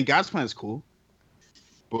problem. I mean, God's Plan is cool,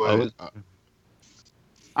 but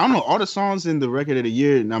I don't know. All the songs in the record of the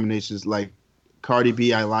year nominations, like Cardi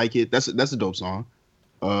B, I Like It. That's a dope song.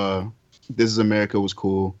 This Is America was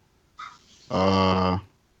cool.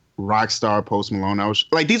 Rockstar, Post Malone.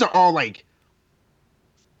 These are all like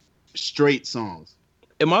straight songs.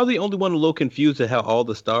 Am I the only one a little confused at how All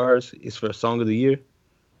the Stars is for Song of the Year?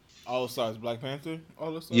 All Stars, Black Panther,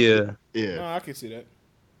 all the stuff. Yeah. No, I can see that.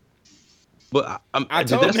 But I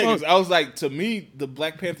told niggas, I was like, to me, the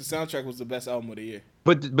Black Panther soundtrack was the best album of the year.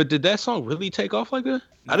 But did that song really take off like that?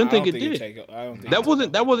 No, I didn't think it did. I don't think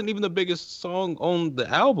That wasn't even the biggest song on the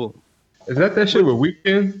album. Is that shit with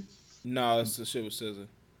Weeknd? No, it's the shit with SZA.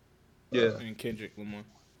 Yeah. And Kendrick Lamar.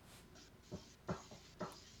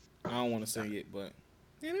 I don't want to sing it, but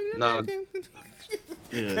Nah.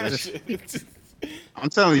 Yeah, I'm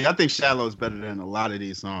telling you, I think Shallow is better than a lot of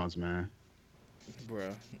these songs, man.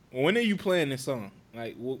 Bruh. When are you playing this song?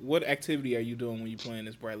 Like, what activity are you doing when you playing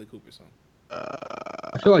this Bradley Cooper song?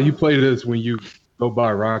 I feel like you play this when you go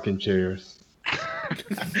buy rocking chairs.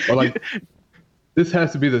 Or like, this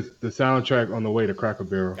has to be the soundtrack on the way to Cracker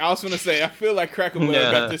Barrel. I was gonna say, I feel like Cracker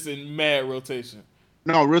Barrel got this in mad rotation.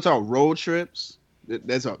 No, real talk, Road Trips.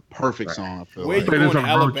 That's a perfect song. I feel Where like. you going to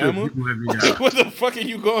Alabama? Trip, What the fuck are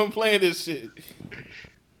you going playing this shit?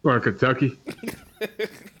 Going to Kentucky.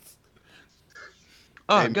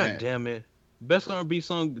 Oh, Hey, God man. damn it. Best R&B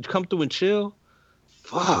song, Come Through and Chill?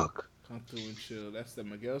 Fuck. Come through and chill. That's the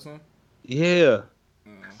Miguel song? Yeah.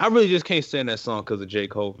 I really just can't stand that song because of J.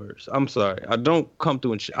 Cole verse. I'm sorry. I don't come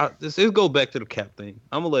through and chill. This go back to the Cap thing.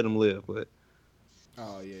 I'm going to let him live, but...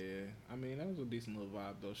 Oh, yeah. I mean, that was a decent little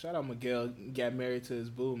vibe, though. Shout out Miguel. Got married to his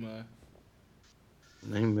boo, man.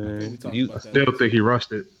 Hey, man. We I still think he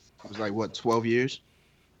rushed it. It was like, what, 12 years?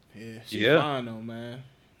 Yeah, she fine, though, man.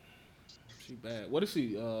 She bad. What is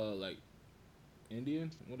she, like,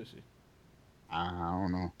 Indian? What is she? I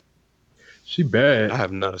don't know. She bad. I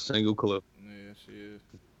have not a single clue. Yeah, she is.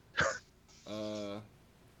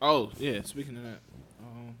 Oh, yeah, speaking of that.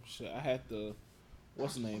 Shit, I had the,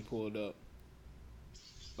 what's the name pulled up?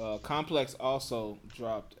 Complex also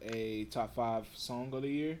dropped a top 5 song of the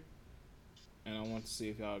year, and I want to see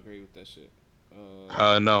if y'all agree with that shit.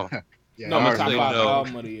 No. Yeah, No, I my already top 5 know.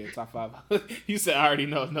 album of the year. Top 5. You said I already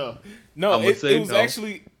know. No, I'ma it say was no.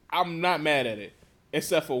 actually. I'm not mad at it,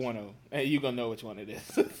 except for one of them, and you gonna know which one it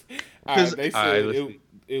is. All right, they said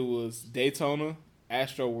it was Daytona,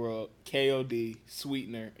 Astro World, KOD,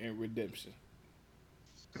 Sweetener, and Redemption.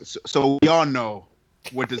 So we all know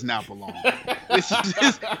what does not belong. This is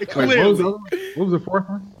just Wait, clearly. what was the fourth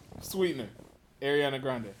one? Sweetener, Ariana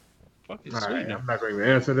Grande. Fuck is All right, Sweetener? I'm not going to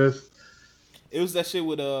even answer this. It was that shit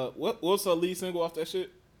with what's her lead single off that shit?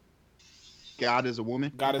 God is a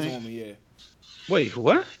woman. God I is a think. Woman, yeah. Wait,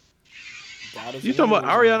 what? God is You a talking Woman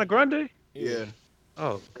about was Ariana Grande? Yeah.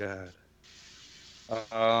 Oh, God.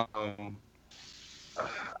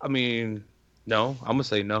 I mean, no. I'm gonna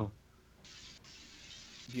say no.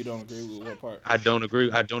 You don't agree with what part? I don't agree.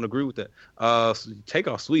 I don't agree with that. Take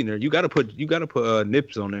off Sweetener. You gotta put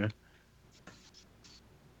Nips on there.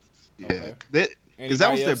 Yeah. Okay. Because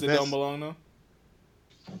that was Anybody their else that best. don't belong though?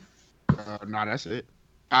 Nah, that's it.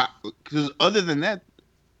 Because other than that,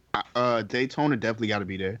 Daytona definitely got to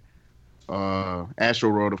be there. Astro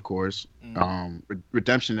Road, of course.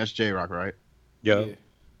 Redemption, that's J-Rock, right? Yeah.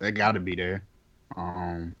 That got to be there.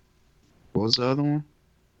 What was the other one?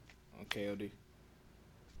 On KOD.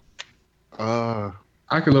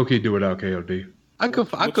 I could low-key do without KOD. I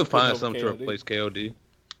could What you find put over something to KOD? replace KOD.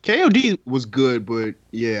 KOD was good, but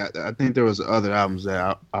yeah, I think there was other albums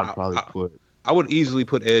that I'd probably put. I would easily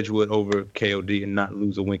put Edgewood over KOD and not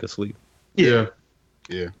lose a wink of sleep. Yeah.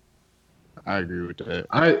 I agree with that.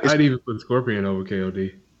 I'd even put Scorpion over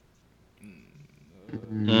KOD. I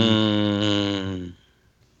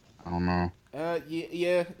don't know.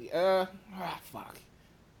 Fuck.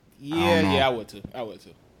 I don't know. Yeah, I would too. I would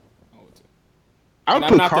And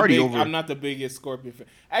put Cardi over. I'm not the biggest Scorpion fan.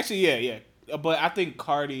 Actually, yeah. But I think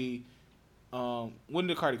Cardi. When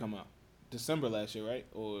did Cardi come out? December last year, right?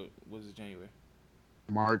 Or was it January?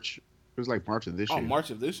 March. It was like March of this year. Oh, March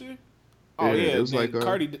of this year? Oh, Yeah, yeah. it was like,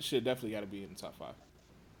 Cardi shit definitely got to be in the top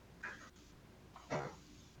 5.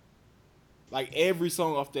 Like every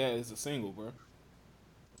song off that is a single, bro.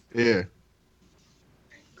 Yeah.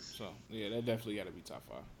 So yeah, that definitely got to be top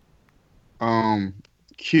 5.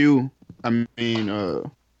 Q. I mean,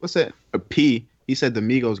 what's that? A P. He said the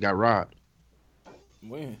Migos got robbed.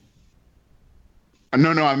 When?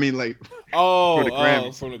 No. I mean, like, Oh, for the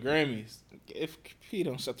Grammys. From the Grammys. If P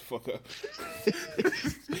don't shut the fuck up,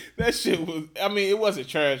 that shit was. I mean, it wasn't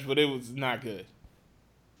trash, but it was not good.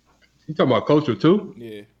 You talking about Culture too?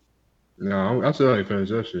 Yeah. No, I still ain't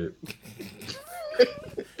finished that shit.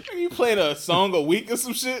 You played a song a week or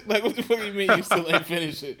some shit? Like, what the fuck you mean you still ain't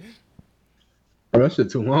finished it? Oh, that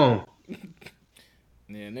shit too long.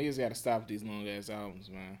 Yeah, niggas gotta stop these long ass albums,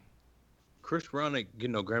 man. Chris Brown ain't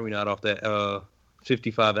getting no Grammy not off that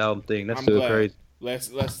 55 album thing. That's I'm still glad. crazy.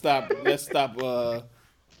 Let's stop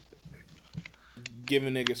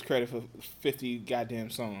giving niggas credit for 50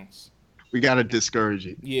 goddamn songs. We gotta discourage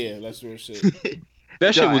it. Yeah, that's real shit.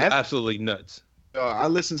 That shit Yo, was absolutely nuts. I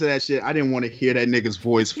listened to that shit. I didn't want to hear that nigga's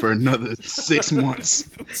voice for another 6 months.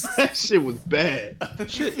 That shit was bad.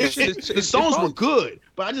 The songs were good,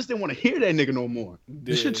 but I just didn't want to hear that nigga no more.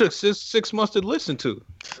 This shit took 6 months to listen to.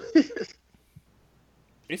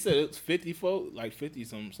 It said it's 50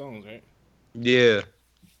 some songs, right? Yeah.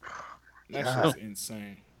 That's just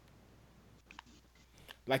insane.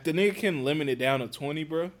 Like the nigga can limit it down to 20,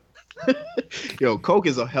 bro. Yo, coke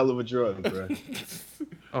is a hell of a drug, bro.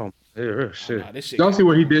 Oh, yeah, shit. Nah, this shit Y'all see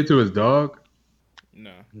what he did to his dog?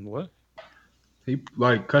 No. What? He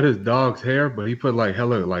like cut his dog's hair, but he put like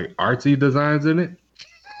hella like artsy designs in it.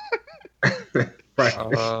 Right.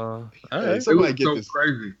 All Hey, right. somebody It get was this. so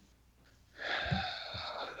crazy.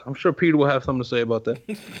 I'm sure Peter will have something to say about that.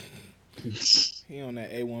 He on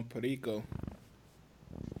that A1 Perico.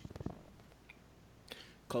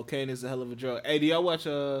 Cocaine is a hell of a drug. Hey, do y'all watch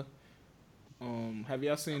have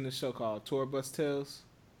y'all seen the show called Tour Bus Tales?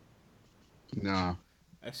 Nah.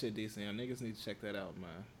 That shit decent. Y'all niggas need to check that out,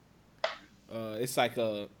 man. It's like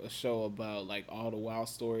a show about like all the wild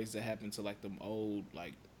stories that happened to like them old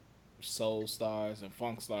like soul stars and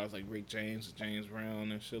funk stars like Rick James, James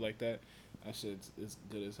Brown and shit like that. That shit is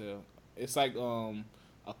good as hell. It's like a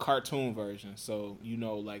cartoon version. So you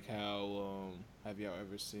know like how have y'all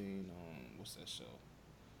ever seen what's that show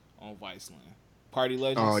on Viceland? Party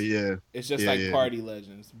Legends. Oh yeah. It's just Yeah, like yeah. Party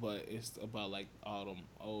Legends, but it's about like all them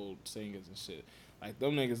old singers and shit. Like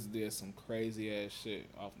them niggas did some crazy ass shit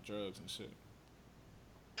off drugs and shit.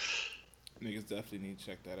 Niggas definitely need to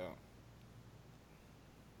check that out.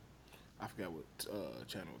 I forgot what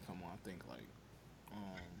channel would come on. I think like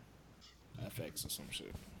FX or some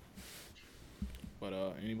shit. But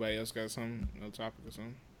anybody else got something? No topic or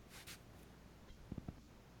something?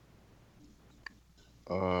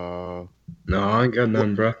 No, I ain't got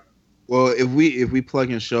nothing, bro. Well, if we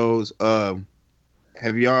plug in shows,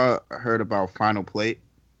 have y'all heard about Final Plate?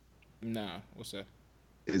 Nah, what's that?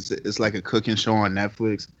 It's like a cooking show on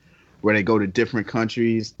Netflix where they go to different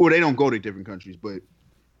countries. Or they don't go to different countries, but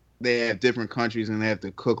they have different countries and they have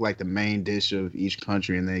to cook like the main dish of each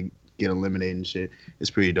country and they get eliminated and shit. It's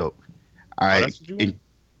pretty dope. I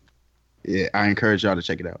encourage y'all to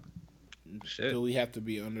check it out. Shit. Do we have to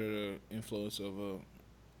be under the influence of a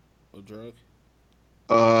drug?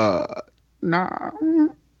 Nah,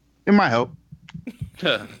 it might help.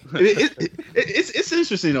 It's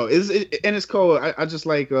interesting though. And it's cool. I just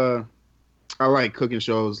like I like cooking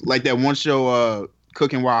shows. Like that one show,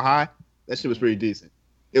 Cooking While High. That shit was pretty decent.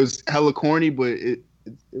 It was hella corny, but it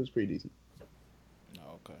was pretty decent.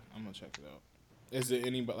 Oh, okay. I'm gonna check it out. Is it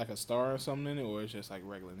anybody like a star or something in it, or it's just like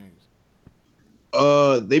regular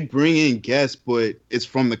niggas? They bring in guests, but it's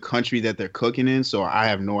from the country that they're cooking in, so I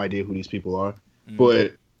have no idea who these people are. Mm.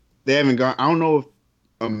 But they haven't gone. I don't know if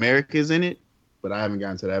America's in it, but I haven't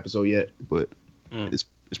gotten to the episode yet. But it's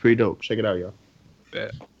pretty dope. Check it out, y'all.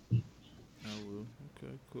 Yeah. I will.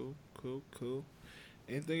 Okay, cool.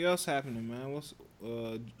 Anything else happening, man? What's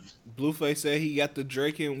Blueface said he got the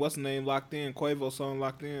Drake and what's the name locked in? Quavo song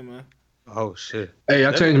locked in, man. Oh shit. Hey,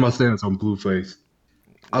 I changed my stance on Blueface.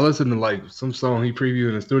 I listened to like some song he previewed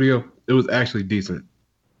in the studio. It was actually decent.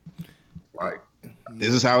 Like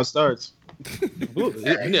This is how it starts.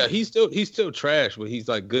 Yeah, he's still trash, but he's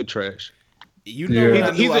like good trash. You know, Yeah. when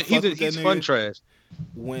I knew I fucked with He's that fun nigga? trash.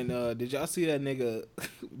 When did y'all see that nigga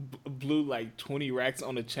blew like 20 racks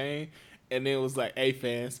on the chain, and then it was like, "Hey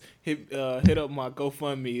fans, hit up my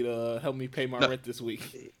GoFundMe to help me pay my rent this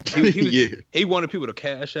week." He wanted people to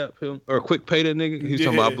cash out him or quick pay that nigga. He was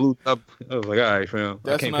talking about blue up. I was like, all right, fam.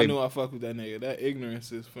 That's can't when I pay knew I fucked with that nigga. That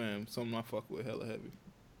ignorance is fam. Something I fuck with hella heavy.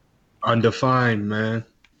 undefined, man.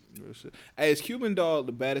 Real shit. Hey, is Cuban Dog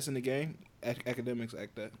the baddest in the game? Academics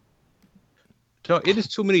act that. Dog, it is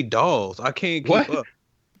too many dolls. I can't keep up.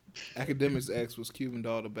 Academics X was Cuban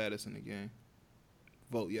doll the baddest in the game.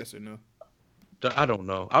 Vote yes or no. I don't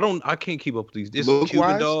know. I can't keep up with these. This Look-wise?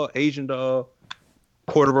 Cuban doll, Asian doll,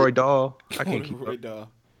 corduroy doll. I can't keep Corduroy up.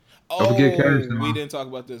 doll. Don't forget Cash we Doll. didn't talk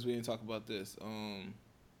about this.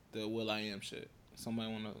 The will.i.am shit.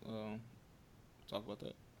 Somebody want to talk about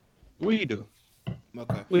that? What he do?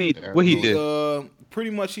 Okay. What he did? Pretty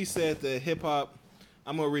much he said that hip hop.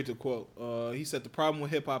 I'm gonna read the quote. He said the problem with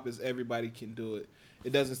hip hop is everybody can do it.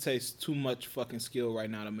 It doesn't take too much fucking skill right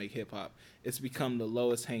now to make hip hop. It's become the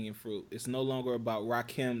lowest hanging fruit. It's no longer about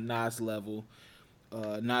Rakim, Nas level,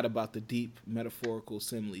 not about the deep metaphorical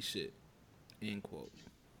simile shit. End quote.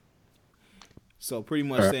 So pretty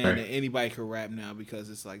much saying that anybody can rap now because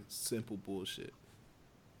it's like simple bullshit.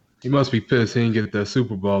 He must be pissed he didn't get the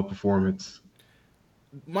Super Bowl performance.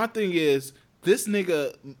 My thing is, this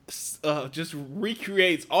nigga just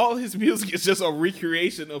recreates all his music is just a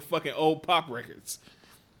recreation of fucking old pop records.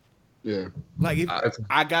 Yeah. Like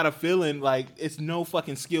I got a feeling, like it's no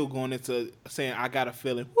fucking skill going into saying I got a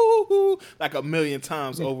feeling, woo, like a million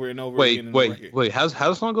times over and over again. In the record. Wait. How's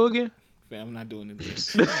the song go again? Fam, I'm not doing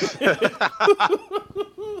this.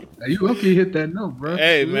 Hey, you lucky hit that note, bro.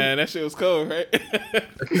 Hey man, that shit was cold, right?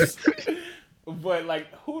 But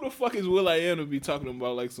like, who the fuck is will.i.am to be talking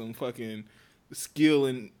about like some fucking skill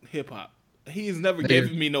in hip hop? He's never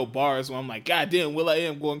given me no bars where I'm like, God damn,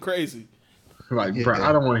 will.i.am going crazy. Like, bro,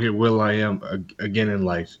 I don't want to hear will.i.am again in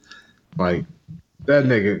life. Like, that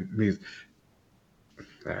nigga needs.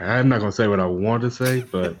 I'm not gonna say what I want to say,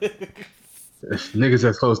 but niggas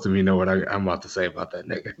that's close to me know what I'm about to say about that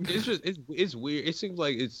nigga. It's weird. It seems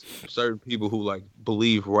like it's certain people who like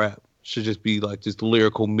believe rap should just be like just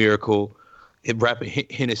lyrical miracle, rapping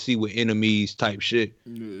Hennessy with enemies type shit.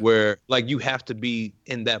 Yeah. Where like you have to be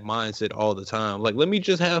in that mindset all the time. Like, let me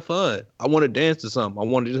just have fun. I want to dance to something. I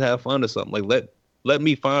want to just have fun to something. Like let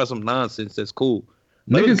me find some nonsense that's cool.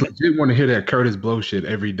 Niggas legit want to hear that Curtis Blow shit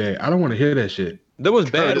every day. I don't want to hear that shit. There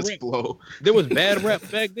was bad Curtis rap. Blow. There was bad rap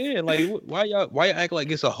back then. Like, why y'all act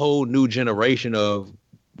like it's a whole new generation of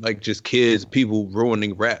like just kids, people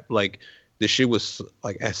ruining rap? Like the shit was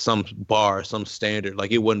like at some bar, some standard.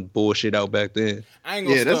 Like it wasn't bullshit out back then. I ain't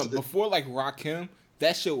gonna stunt. Before like Rakim,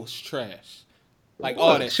 that shit was trash. Like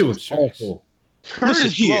all that shit was trash. Awful.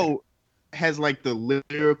 Curtis Blow has like the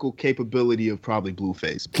lyrical capability of probably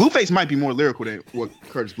Blueface. Blueface might be more lyrical than what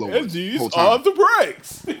Curtis Blow was. These are the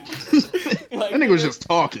breaks. Like, that nigga was just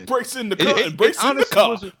talking. Breaks in the car, breaks in the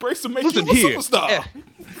car, breaks to make you a superstar.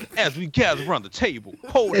 As we gather around the table,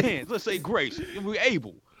 hold hands, let's say grace, and we're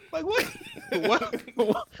able. Like what?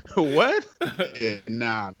 What? Yeah,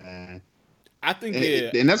 nah, man. I think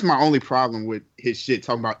and that's my only problem with his shit.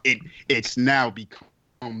 Talking about it, it's now become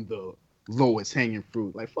the lowest hanging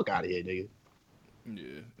fruit. Like, fuck out of here, nigga.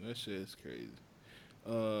 Yeah, that shit is crazy.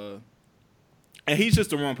 And he's just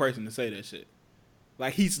the wrong person to say that shit.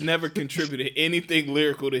 Like, he's never contributed anything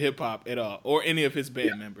lyrical to hip hop at all, or any of his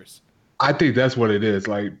band members. I think that's what it is.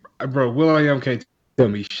 Like, bro, will.i.am can't tell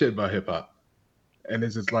me shit about hip hop, and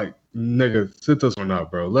it's just like, nigga, sit this one out,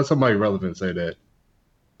 bro. Let somebody relevant say that,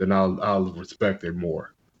 then I'll respect it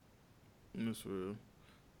more. That's real.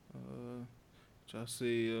 Y'all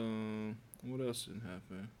see, what else didn't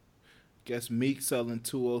happen? Guess Meek selling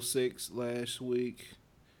 206 last week,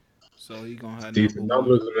 so he gonna have decent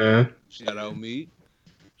numbers, man. Shout out Meek.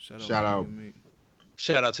 Shout out. Meek.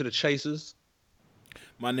 Shout out to the Chasers.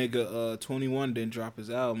 My nigga 21 didn't drop his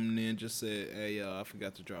album and then just said, "Hey, I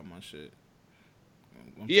forgot to drop my shit."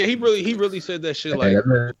 Yeah, he really said that shit like.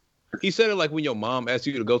 He said it like when your mom asks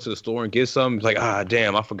you to go to the store and get something. It's like,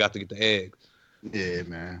 damn, I forgot to get the eggs. Yeah,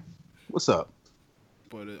 man. What's up?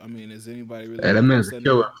 But I mean, is anybody really? Hey, that man's a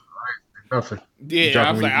killer. Nothing. Yeah,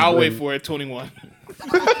 I was like, I'll wait for it. 21.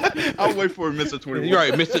 I'll wait for it, Mr. 21. You're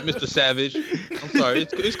right, Mr. Savage. I'm sorry,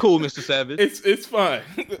 it's cool, Mr. Savage. It's fine.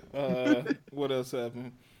 What else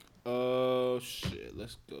happened? Shit.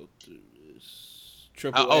 Let's go through this.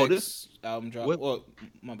 Triple X this album drop. what? Oh,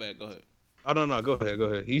 my bad. Go ahead. I don't know. Go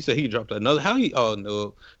ahead. He said he dropped another. How he? Oh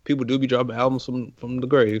no, people do be dropping albums from the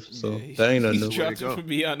grave, so that ain't nothing new. He dropped it from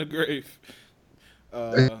beyond the grave.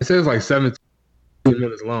 It says like 17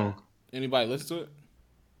 minutes long. Anybody listen to it?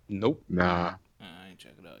 Nope. Nah. I ain't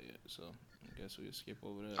checked it out yet, so I guess we'll skip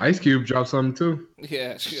over that. Ice Cube dropped something too.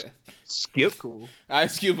 Yeah. Skip. Cool.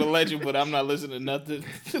 Ice Cube a legend, but I'm not listening to nothing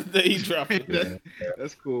that he dropped.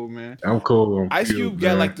 That's cool, man. I'm cool. Ice Cube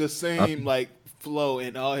got like the same like flow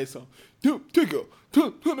in all his songs. He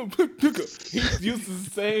uses the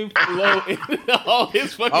same flow in all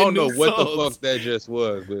his fucking I don't know new what songs. the fuck that just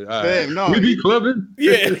was, but all Man, right. no, We be clubbing.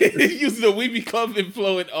 Yeah, he uses the "We Be Clubbing"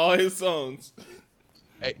 flow in all his songs.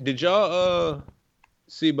 Hey, did y'all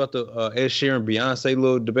see about the Ed Sheeran Beyonce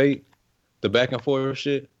little debate, the back and forth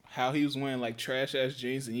shit? How he was wearing like trash ass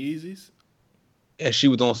jeans and Yeezys. And she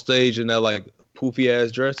was on stage in that like poofy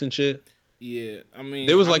ass dress and shit. Yeah, I mean,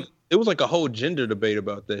 There was like a whole gender debate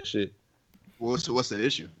about that shit. what's the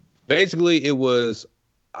issue? Basically, it was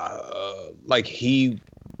like he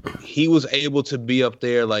was able to be up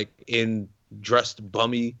there like in dressed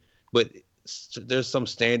bummy, but there's some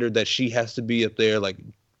standard that she has to be up there like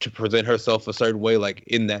to present herself a certain way, like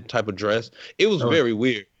in that type of dress. It was very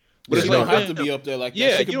weird. but it's she don't like, have to be up there like that.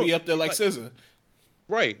 Yeah, She could you be don't- up there like SZA.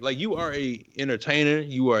 Right, like you are a entertainer,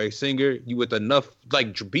 you are a singer, you with enough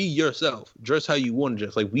like be yourself, dress how you want to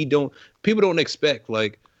dress. Like people don't expect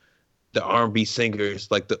like the R&B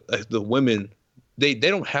singers, like the women, they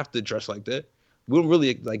don't have to dress like that. We don't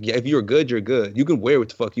really like if you're good, you're good. You can wear what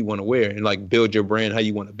the fuck you want to wear and like build your brand how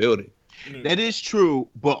you want to build it. That is true,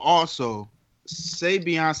 but also say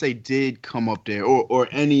Beyonce did come up there, or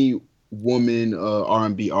any woman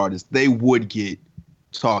R&B artist, they would get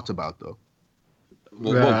talked about though.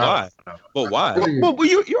 Well, why? But why? Well,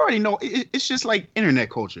 you already know it's just like internet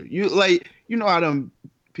culture. You know how them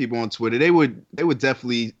people on Twitter, they would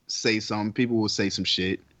definitely say something. People will say some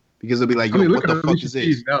shit because they'll be like, "Yo, what the fuck Alicia is this?"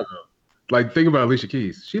 Keys now, though. Like, think about Alicia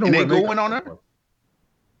Keys. She don't. And they wear go makeup in on her?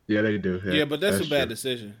 Yeah, they do. Yeah, but that's a bad true.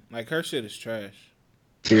 decision. Like her shit is trash.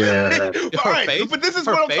 Yeah. All right, face? but this is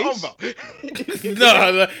Her what I'm face? talking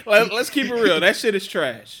about. No, let's keep it real. That shit is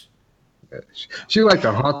trash. She like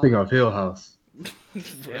the haunting of Hill House.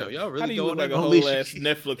 Damn, y'all really How do you look going like a on whole Alicia ass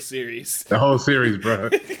Netflix series? The whole series, bro.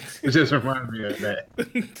 It just reminds me of that.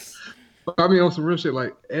 I mean, on some real shit,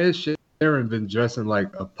 like Ed Sheeran been dressing like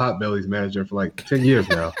a Potbelly's manager for like 10 years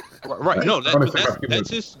now. Right. No, Honestly,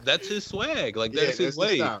 that's his swag. Like that's his the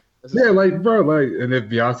way. style. Yeah, like bro, like, and if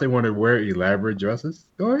Beyonce want to wear elaborate dresses,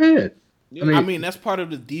 go ahead. Yeah. I mean, that's part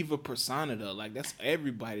of the diva persona, though. Like, that's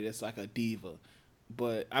everybody that's like a diva.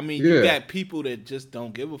 But I mean, you got people that just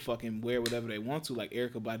don't give a fuck and wear whatever they want to, like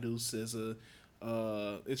Erykah Badu, SZA.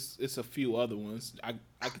 It's a few other ones. I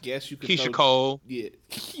guess you could. Keisha Cole. Yeah,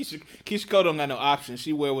 Keisha Cole don't got no option.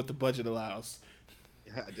 She wear what the budget allows.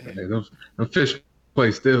 Hey, them fish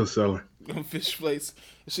plates still selling. Fish plates.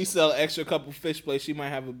 If she sell an extra couple fish plates, she might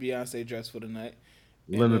have a Beyonce dress for the night.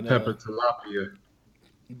 Lemon pepper tilapia.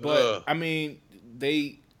 But I mean,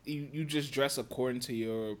 you just dress according to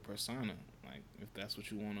your persona. Like if that's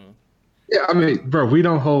what you want to. Yeah, I mean, bro, we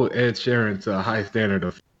don't hold Ed Sheeran to a high standard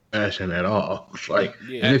of fashion at all. Like,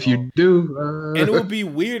 and if you do, and it would be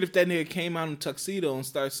weird if that nigga came out in a tuxedo and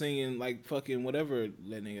start singing like fucking whatever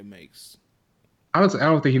that nigga makes. Honestly, I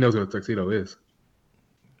don't think he knows what a tuxedo is.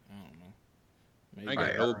 I don't know. I Maybe.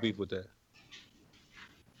 ain't got no beef with that.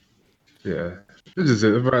 Yeah, it's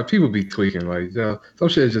just bro, people be tweaking. Like, some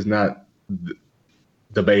shit is just not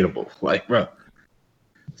debatable. Like, bro,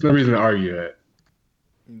 there's no reason to argue that.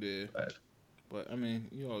 Yeah. But I mean,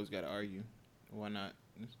 you always gotta argue. Why not?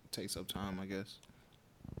 It takes up time, I guess.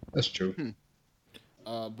 That's true.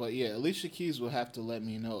 But yeah, Alicia Keys will have to let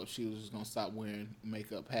me know if she was just gonna stop wearing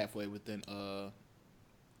makeup halfway within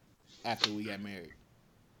after we got married,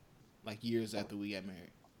 like years after we got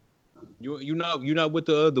married. You not with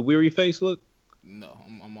the weary face look? No,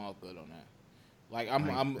 I'm all good on that. Like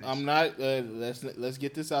I'm not. Let's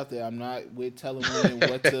get this out there. I'm not with telling women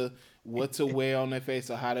what to wear on their face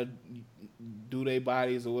or how to do their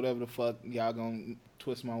bodies or whatever the fuck y'all gonna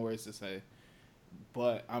twist my words to say.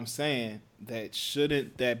 But I'm saying that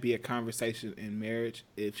shouldn't that be a conversation in marriage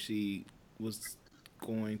if she was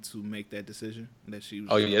going to make that decision that she was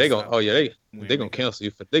They gonna cancel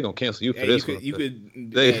you for this one.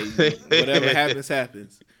 Whatever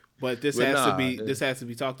happens. But this But has to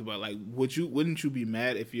be talked about. Like, wouldn't you be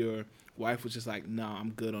mad if your wife was just like, "No,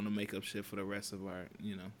 I'm good on the makeup shit for the rest of our,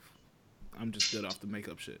 I'm just good off the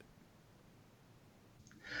makeup shit."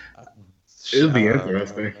 It would be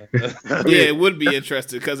interesting. Yeah, it would be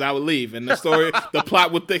interesting because I would leave and the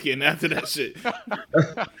plot would thicken after that shit.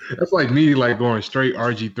 That's like me, like going straight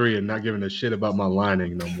RG3 and not giving a shit about my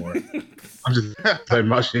lining no more. I'm just letting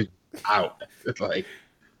my shit out. It's like,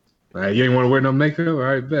 all right, you ain't want to wear no makeup? All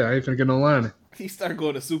right, bet. I ain't finna get no lining. He started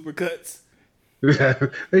going to supercuts.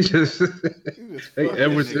 They just,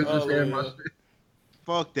 ever since my shit.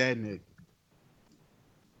 Fuck that nigga.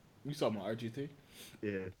 You saw my RG3?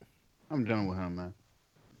 Yeah, I'm done with him, man.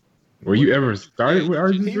 Were you ever started with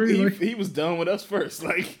RG3? He was done with us first.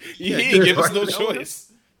 Like he didn't give us no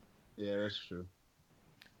choice. Yeah, that's true.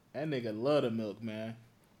 That nigga love the milk, man.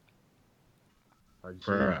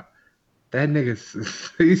 Bruh. That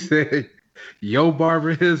nigga, he said, yo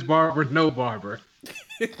barber, his barber, no barber.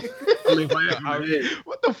 What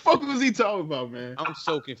the fuck was he talking about, man? I'm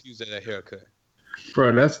so confused at that haircut.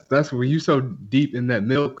 Bro, that's when you so deep in that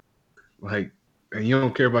milk, like, and you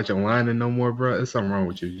don't care about your lining no more, bro. There's something wrong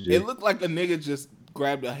with you. It looked like a nigga just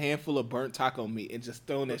grabbed a handful of burnt taco meat and just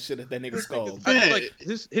thrown that shit at that nigga's skull. I feel like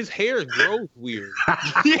his hair grows weird.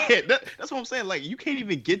 Yeah, that's what I'm saying. Like, you can't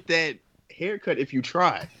even get that haircut if you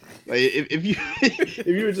try. Like, if you if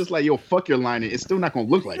you were just like, yo, fuck your lining, it's still not gonna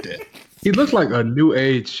look like that. He looks like a new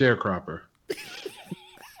age sharecropper.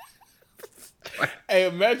 Hey,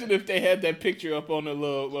 imagine if they had that picture up on the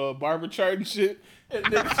little barber chart and shit. And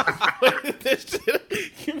then that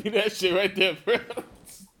shit, give me that shit right there, bro.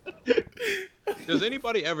 Does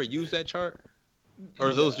anybody ever use that chart? Or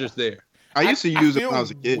are those just there? I used to use it when I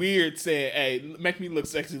was a kid. Weird saying, hey, make me look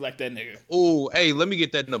sexy like that nigga. Oh, hey, let me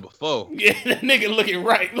get that number 4. Yeah, that nigga looking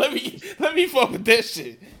right. Let me fuck with that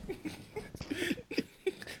shit.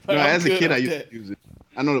 No, as a kid, I used to use it.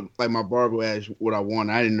 I know, like, my barber asked what I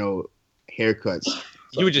wanted. I didn't know haircuts. So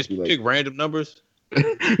you would just pick random numbers?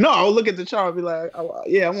 No, I would look at the chart and be like, oh,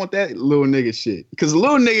 yeah, I want that little nigga shit. Because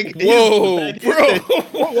little nigga... Whoa, bro.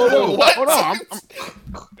 Whoa. What? Hold on.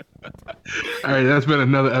 All right, that's been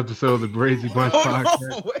another episode of the Brazy Bunch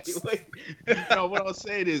podcast. Wait. No, what I was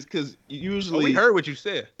saying is because usually... we heard what you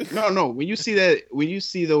said. No. When you see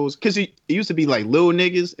those... Because it used to be like little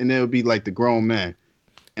niggas and then it would be like the grown man.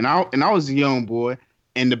 And I was a young boy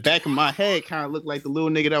and the back of my head kind of looked like the little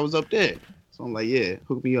nigga that was up there. So I'm like, yeah,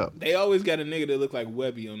 hook me up. They always got a nigga that look like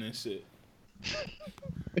Webby on that shit.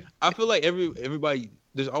 I feel like everybody,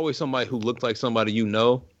 there's always somebody who looks like somebody you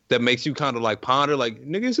know that makes you kind of like ponder, like,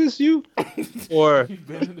 nigga, is this you? Or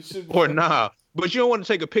nah. But you don't want to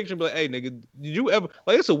take a picture and be like, hey, nigga, did you ever,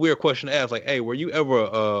 like, it's a weird question to ask. Like, hey, were you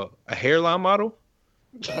ever a hairline model?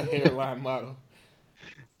 A hairline model.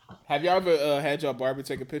 Have y'all ever had your barber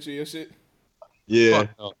take a picture of your shit? Yeah.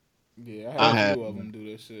 No. Yeah, I had a few of them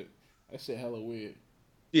do that shit. That shit hella weird.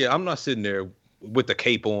 Yeah, I'm not sitting there with the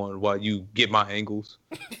cape on while you get my angles.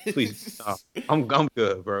 Please, nah, I'm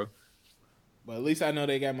good, bro. But at least I know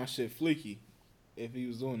they got my shit fleeky. If he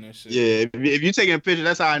was doing that shit. Yeah, if you're taking a picture,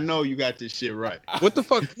 that's how I know you got this shit right. What the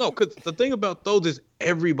fuck? No, because the thing about those is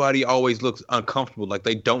everybody always looks uncomfortable, like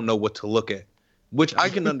they don't know what to look at, which I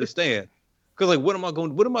can understand. Because like, what am I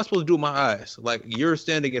supposed to do with my eyes? Like, you're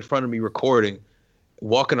standing in front of me recording,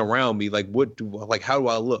 walking around me. Like, how do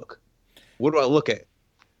I look? What do I look at?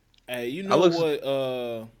 Hey, you know what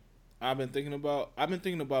I've been thinking about? I've been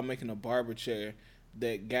thinking about making a barber chair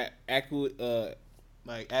that got adequate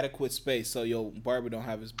space so your barber don't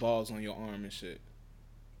have his balls on your arm and shit.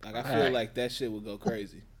 Like, I feel like that shit would go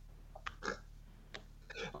crazy.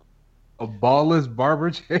 A ballless barber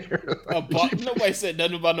chair? Nobody said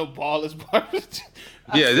nothing about no ballless barber chair.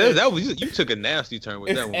 Yeah, that was, you took a nasty turn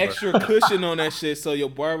with that one. Extra cushion on that shit so your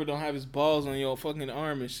barber don't have his balls on your fucking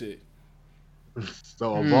arm and shit.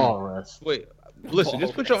 So a ball rest. Wait, listen,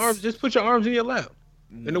 just put your arms in your lap.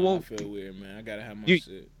 Nah, and it won't feel weird, man. I gotta have my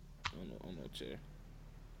shit on no chair.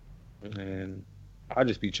 And I'll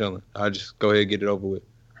just be chilling. I'll just go ahead and get it over with.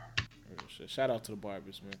 Shout out to the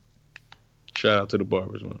barbers, man. Shout out to the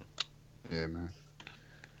barbers, man. Yeah, man.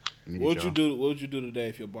 What would you do today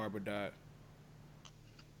if your barber died?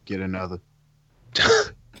 Get another.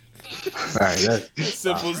 All right, as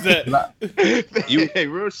simple as that. Hey,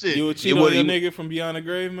 real shit. You would cheat on your nigga from beyond the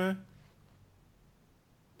grave, man?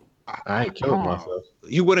 I ain't killed myself.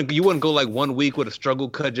 You wouldn't go like 1 week with a struggle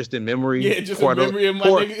cut just in memory. Yeah, just in memory of my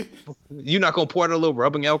nigga. You're not gonna pour out a little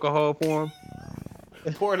rubbing alcohol for him.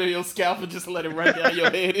 Pour it in your scalp and just let it run down your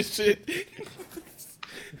head and shit.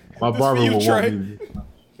 My barber would want me.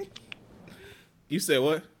 You said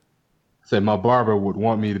what? I said my barber would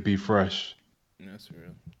want me to be fresh. That's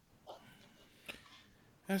real.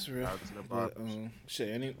 That's real. But,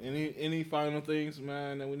 shit. Any final things,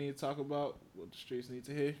 man, that we need to talk about? What the streets need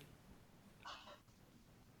to hear?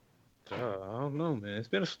 I don't know, man. It's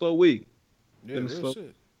been a slow week. Yeah, real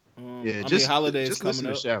shit. Holidays just coming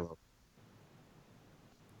up. Shallow.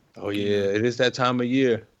 Oh yeah, it is that time of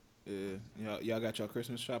year. Yeah, y'all got your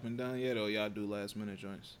Christmas shopping done yet, or y'all do last minute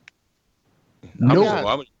joints? No, I'm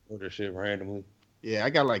gonna order shit randomly. Yeah, I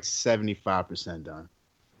got like 75% done.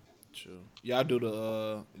 True. Y'all do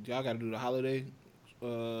y'all gotta do the holiday,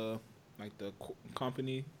 like the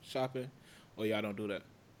company shopping, or y'all don't do that?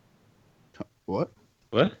 What?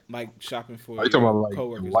 What? Like shopping for Are you talking about like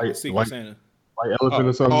coworkers, light Secret Santa. like elephant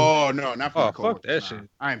or something. Oh no, not for the cold. Fuck that shit.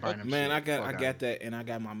 I ain't buying them. Man, shit. I got that, and I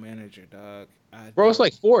got my manager, dog. Bro, it's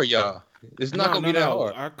like 4 of y'all. It's not gonna be that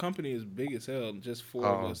hard. Our company is big as hell. Just 4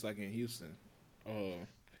 of us, like in Houston. Yeah,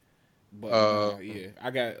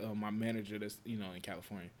 I got my manager that's in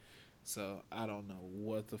California, so I don't know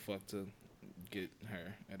what the fuck to get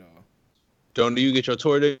her at all. Do you get your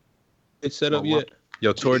tour date set up yet?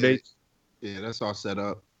 Your tour date? Yeah, that's all set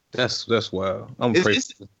up. That's wild.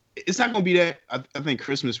 It's not gonna be that. I think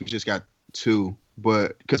Christmas we just got 2,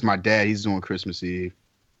 but because my dad he's doing Christmas Eve.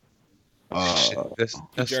 That's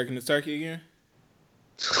jerking the turkey again?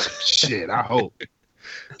 Shit, I hope.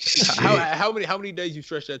 How many days you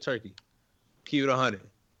stretch that turkey? Keep it 100.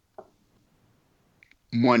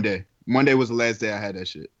 Monday was the last day I had that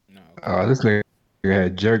shit. No. This nigga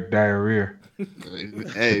had jerk diarrhea.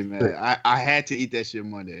 Hey man, I had to eat that shit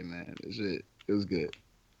Monday, man. That shit, it was good.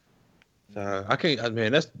 I can't,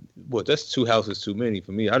 man. That's 2 houses too many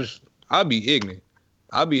for me. I'll be ignorant.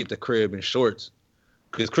 I'll be at the crib in shorts.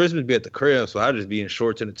 Cause Christmas be at the crib, so I just be in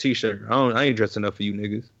shorts and a t-shirt. I ain't dressed enough for you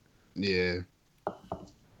niggas. Yeah.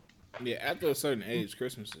 Yeah, after a certain age,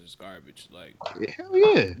 Christmas is garbage. Like, hell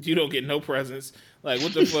yeah. You don't get no presents. Like,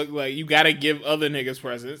 what the fuck? Like, you gotta give other niggas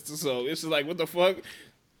presents. So it's just like, what the fuck?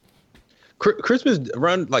 Christmas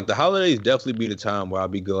around like the holidays definitely be the time where I'll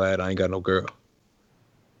be glad I ain't got no girl.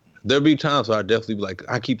 There'll be times where I definitely be like,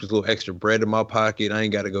 I keep this little extra bread in my pocket. I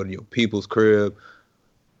ain't got to go to your people's crib.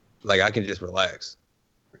 Like, I can just relax.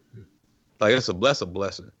 Like, that's a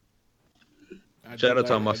blessing. Shout out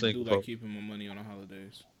to my single folks. I do like keeping my money on the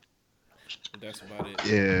holidays. But that's about it.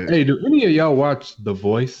 Yeah. Hey, do any of y'all watch The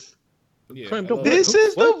Voice? Yeah, this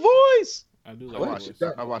is The Voice. I do like The Voice.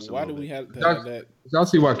 I watched it. Why do we have to have that? Y'all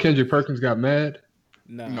see why Kendrick Perkins got mad?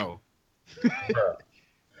 No.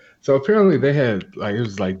 So apparently they had it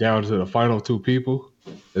was down to the final 2 people.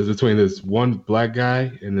 It was between this one black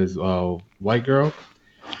guy and this white girl.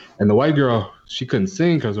 And the white girl, she couldn't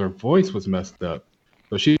sing because her voice was messed up.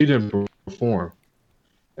 So she didn't perform.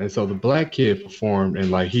 And so the black kid performed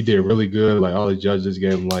and he did really good. Like all the judges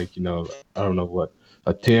gave him I don't know what,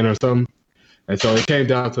 a 10 or something. And so it came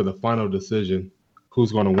down to the final decision,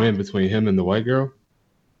 who's going to win between him and the white girl.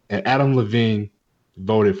 And Adam Levine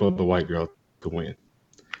voted for the white girl to win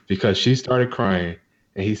because she started crying.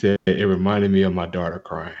 And he said, it reminded me of my daughter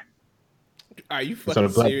crying. Are you fucking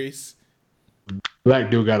serious?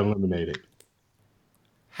 Black dude got eliminated.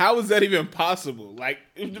 How is that even possible? Like,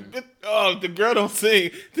 if the girl don't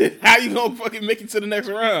sing, then how you gonna fucking make it to the next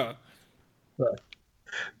round?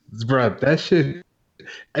 Bruh, that shit,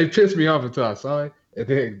 it pissed me off until I saw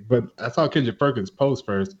it. But I saw Kendrick Perkins post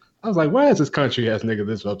first. I was like, why is this country ass nigga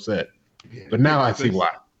this upset? But now I see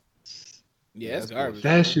why. Yeah, that's garbage.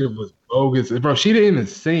 That shit was bogus. Bro, she didn't even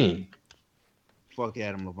sing. Fuck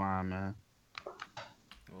Adam Levine, man.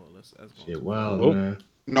 That's shit, wow, man.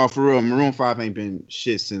 No, for real, Maroon 5 ain't been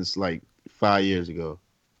shit since 5 years ago.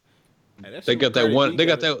 Hey, they got that one. They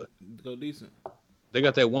got that. Go decent. They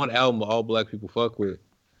got that one album all black people fuck with,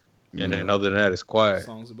 and then other than that, it's quiet.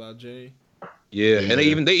 Songs about Jay. Yeah,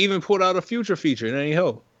 and they even pulled out a Future feature, and it ain't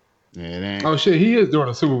help. Yeah, it ain't. Oh shit, he is doing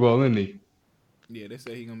a Super Bowl, isn't he? Yeah, they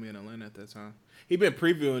say he gonna be in Atlanta at that time. He been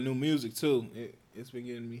previewing new music too. It's been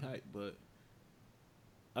getting me hyped, but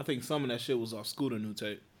I think some of that shit was off Scooter new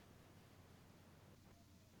tape.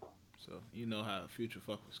 So you know how Future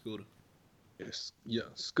fuck with Scooter. Yes, yeah,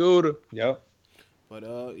 Scooter. Yep. But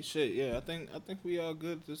shit, yeah, I think we all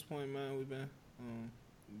good at this point, man. We've been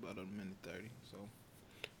about a minute 30. So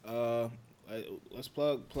let's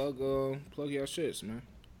plug y'all shits, man.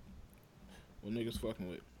 What niggas fucking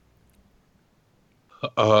with?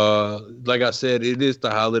 Like I said, it is the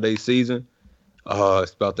holiday season.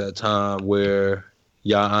 It's about that time where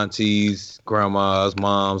y'all aunties, grandmas,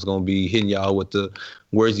 moms gonna be hitting y'all with the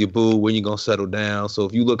where's your boo, when you gonna settle down. So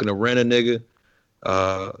if you looking to rent a nigga,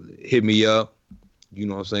 hit me up. You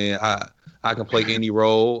know what I'm saying? I can play any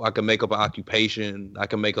role. I can make up an occupation. I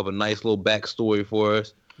can make up a nice little backstory for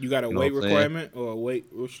us. You got a weight requirement or a weight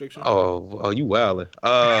restriction? Oh, you wildin'.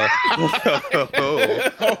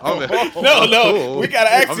 No, we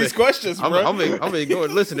gotta ask these questions, bro. I'm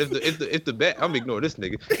ignoring. Listen, if the bag, I'm ignoring this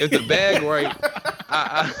nigga. If the bag right,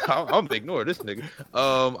 I'm ignoring this nigga.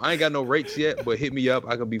 I ain't got no rates yet, but hit me up.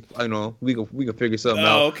 I can be, we can figure something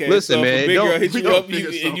out. Okay. Listen, so man, big girl hit you up,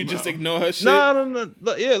 and you just ignore her shit. No.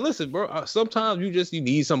 Yeah, listen, bro. Sometimes you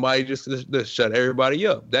need somebody just to shut everybody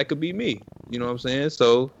up. That could be me. You know what I'm saying?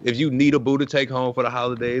 So if you need a boo to take home for the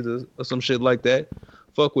holidays or some shit like that,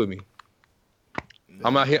 fuck with me.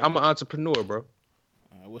 I'm out here. I'm an entrepreneur, bro.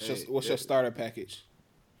 What's your starter package?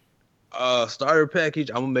 Starter package.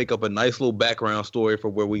 I'm gonna make up a nice little background story for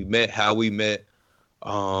where we met, how we met,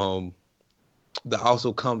 That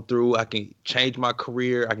also come through. I can change my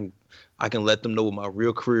career. I can let them know what my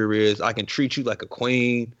real career is. I can treat you like a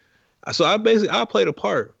queen. So I play the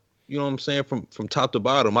part. You know what I'm saying? From top to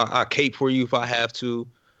bottom. I cape for you if I have to.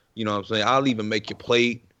 You know what I'm saying? I'll even make your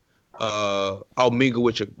plate. I'll mingle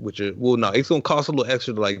with your. Well, no, it's gonna cost a little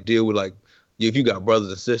extra to like deal with like if you got brothers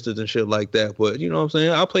and sisters and shit like that. But you know what I'm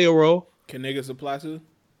saying? I'll play a role. Can niggas apply to?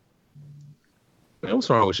 Man, what's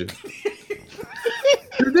wrong with you?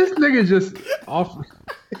 This nigga just offer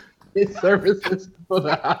his services for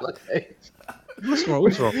the holidays. What's wrong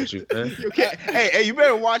with you, man? Hey, you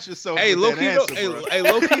better watch yourself. Hey, low key,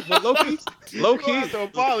 low key. You have to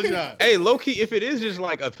apologize. Hey, low key, if it is just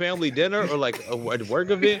like a family dinner or like a work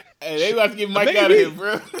event, Hey, they about to get Mike out of here,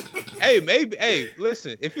 bro. Hey, maybe. Hey,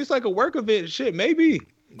 listen, if it's like a work event, shit, maybe.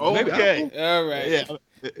 Okay, Maybe All right. yeah,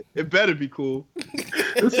 it better be cool.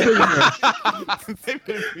 This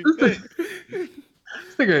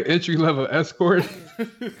nigga an entry-level escort.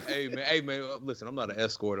 Hey man, listen, I'm not an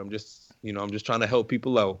escort. I'm just trying to help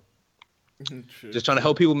people out. True. Just trying to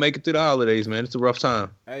help people make it through the holidays, man. It's a rough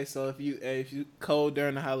time. Hey, so if you cold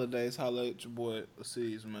during the holidays, holla at your boy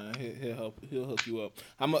Aziz, man. He'll hook you up.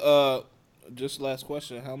 I'm just last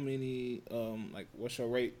question. How many like what's your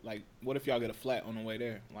rate? Like what if y'all get a flat on the way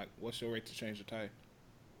there? Like what's your rate to change the tire?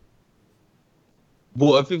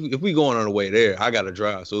 Well, if we going on the way there, I gotta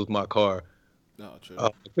drive, so it's my car. No, true.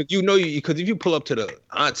 Because if you pull up to the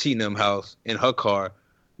auntie and them house in her car,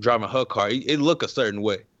 driving her car, it look a certain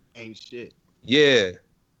way. Ain't shit. Yeah.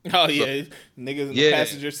 Oh yeah, niggas in the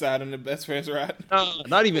passenger side on the best friends ride. No,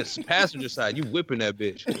 not even passenger side. You whipping that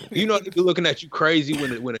bitch. You know they be looking at you crazy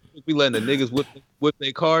when we letting the niggas whip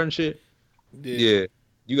their car and shit. Yeah.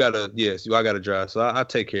 You gotta I gotta drive, so I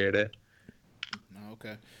take care of that.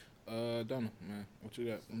 Okay. Donald, man, what you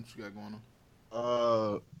got going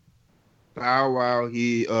on? Bow Wow,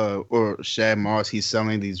 he or Shad Moss, he's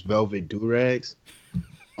selling these velvet do-rags.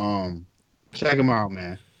 Check him out,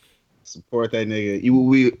 man. Support that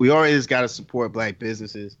nigga. We always gotta support black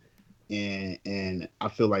businesses, and I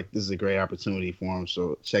feel like this is a great opportunity for him.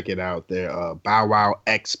 So check it out. There, Bow Wow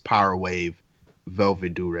X Power Wave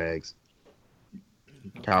velvet do-rags.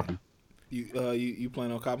 Copy. You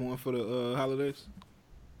plan on copping one for the holidays?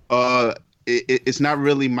 It's not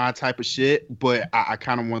really my type of shit, but I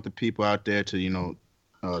kind of want the people out there to,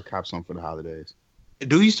 cop some for the holidays.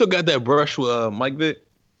 Do you still got that brush with Mike Vick?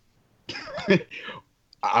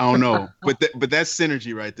 I don't know, but that's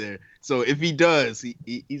synergy right there. So if he does,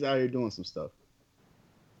 he's out here doing some stuff.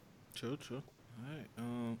 True. All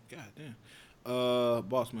right. Goddamn.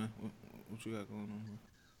 Boss man, what you got going on here?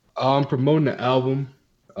 I'm promoting the album.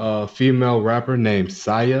 Female rapper named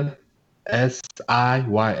Saya,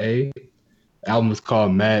 Siya. The album is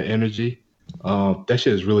called Mad Energy. That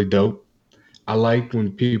shit is really dope. I like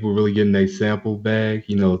when people really get in a sample bag,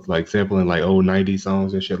 like sampling like old 90s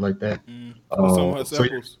songs and shit like that. What's some of her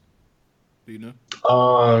samples? Do you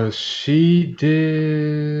know? She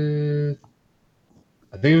did.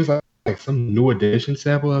 I think it was like some New Edition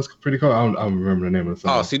sample. That was pretty cool. I don't remember the name of the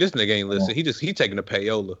song. Oh, see, this nigga ain't listen. He taking the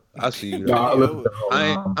payola. I see you.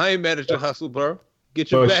 I ain't mad at your hustle, bro.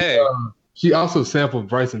 Get your bag. She also sampled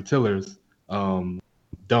Bryson Tiller's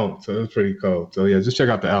Don't. So it was pretty cool. So yeah, just check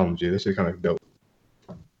out the album, G. That shit kind of dope.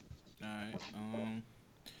 All right.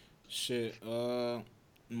 Shit.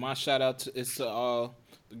 My shout out it's to all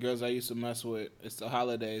the girls I used to mess with. It's the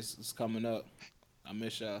holidays. It's coming up. I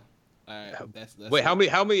miss y'all. All right. That's Wait, how many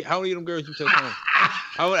of them girls you took home?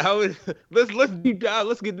 How let's deep dive.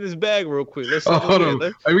 Let's get in this bag real quick. Hold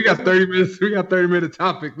on. Hey, we got 30 minutes. We got 30-minute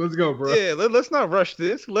topic. Let's go, bro. Yeah, let's not rush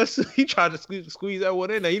this. He tried to squeeze that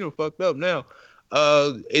one in there. He done fucked up now.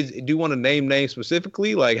 Do you want to name names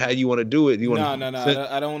specifically? Like how you want to do it? No.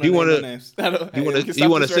 I don't want to name names.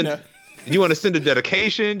 You want to send a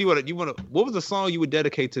dedication? You want to? What was the song you would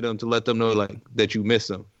dedicate to them to let them know like that you miss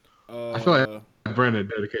them? I feel like Brandon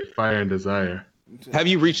dedicated Fire and Desire. Have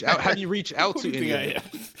you reached out? Have you reached out to any of them?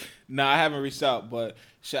 No, I haven't reached out, but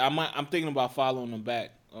shit, I'm thinking about following them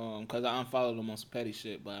back. Cause I unfollowed them on some petty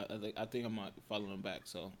shit, but I think I might follow them back.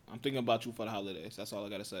 So I'm thinking about you for the holidays. That's all I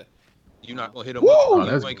gotta say. You're not gonna hit them. Whoa,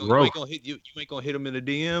 you ain't gonna hit them in the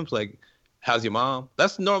DMs. Like, how's your mom?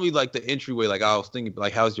 That's normally like the entryway. Like I was thinking,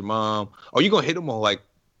 like, how's your mom? Or you gonna hit them on like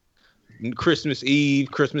Christmas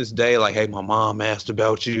Eve, Christmas Day? Like, hey, my mom asked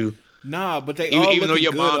about you. Nah, but they even though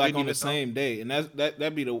your mom like on the same day, and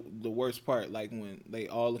that'd be the worst part. Like when they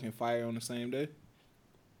all looking fire on the same day.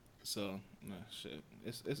 So shit,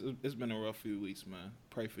 it's been a rough few weeks, man.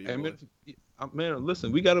 Pray for you, man.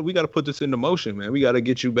 Listen, we gotta put this into motion, man. We gotta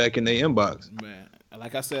get you back in their inbox, man.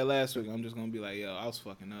 Like I said last week, I'm just gonna be like, yo, I was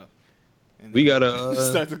fucking up. And We gotta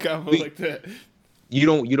start the convo like that. You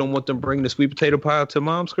don't want them bringing the sweet potato pie to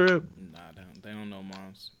mom's crib? Nah, they don't know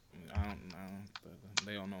moms. I don't.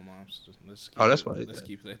 They don't know moms. Let's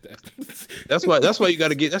keep it at that. That's why you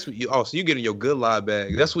gotta get. That's what you. Oh, so you getting your good lie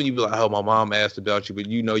bag. That's when you be like, oh, my mom asked about you, but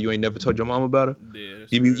you know you ain't never told your mom about her. Yeah.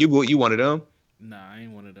 You one of them? Nah, I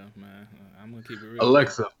ain't one of them, man. I'm gonna keep it real.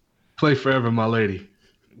 Alexa, play Forever My Lady.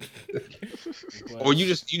 Or you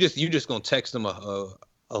just gonna text them a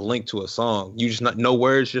link to a song. You just no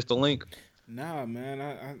words, just a link. Nah,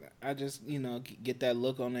 man. I just get that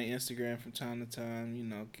look on their Instagram from time to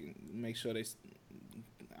time. Make sure they.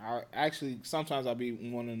 Sometimes I'll be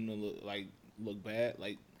wanting to look bad,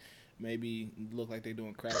 like maybe look like they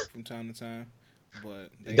doing crack from time to time. But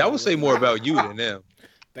that would say more about you than them.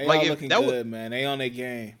 They all looking good, man. They on their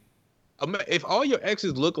game. If all your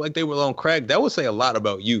exes look like they were on crack, that would say a lot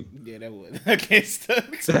about you. Yeah, that would. I can't stop.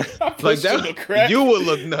 Like that, you would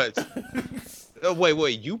look nuts.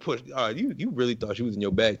 Wait, you pushed? You really thought she was in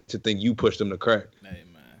your bag to think you pushed them to crack? Hey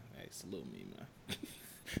man, salute me, man.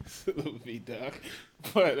 Salute me, dog.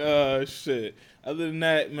 But shit. Other than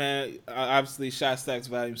that, man, obviously, Shot Stacks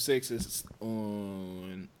Volume 6 is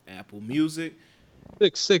on Apple Music.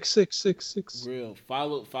 66666. Real.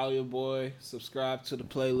 Follow your boy. Subscribe to the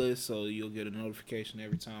playlist so you'll get a notification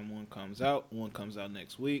every time one comes out. One comes out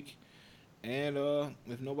next week. And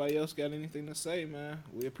if nobody else got anything to say, man,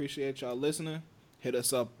 we appreciate y'all listening. Hit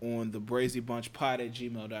us up on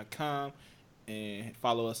thebrazybunchpod@gmail.com and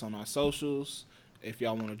follow us on our socials. If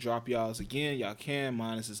y'all want to drop y'all's again, y'all can.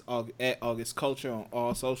 Mine is at August Culture on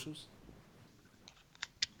all socials.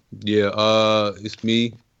 Yeah, it's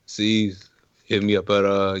me, C's. Hit me up at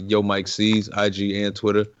Yo Mike C's, IG and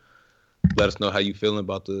Twitter. Let us know how you feeling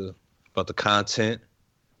about the content.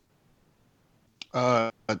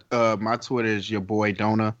 My Twitter is your boy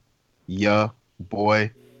Dona. Ya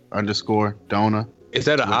boy _Dona. Is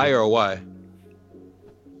that an I or a Y?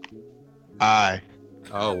 I.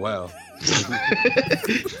 Oh wow. All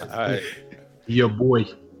right. Your boy.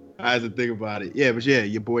 I had to think about it. Yeah, but yeah,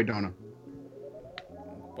 your boy Dona.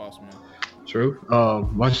 Boss man. True.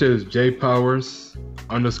 My shit is JPowers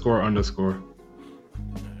 __. All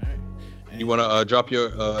right. You want to drop your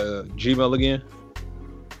Gmail again,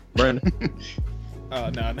 Brandon? Oh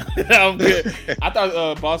no, I'm good. I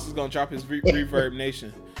thought Boss was gonna drop his Reverb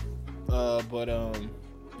Nation, but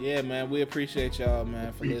yeah, man, we appreciate y'all,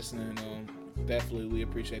 man, for listening. Definitely, we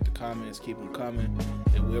appreciate the comments. Keep them coming,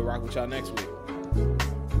 and we'll rock with y'all next week.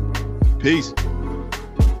 Peace.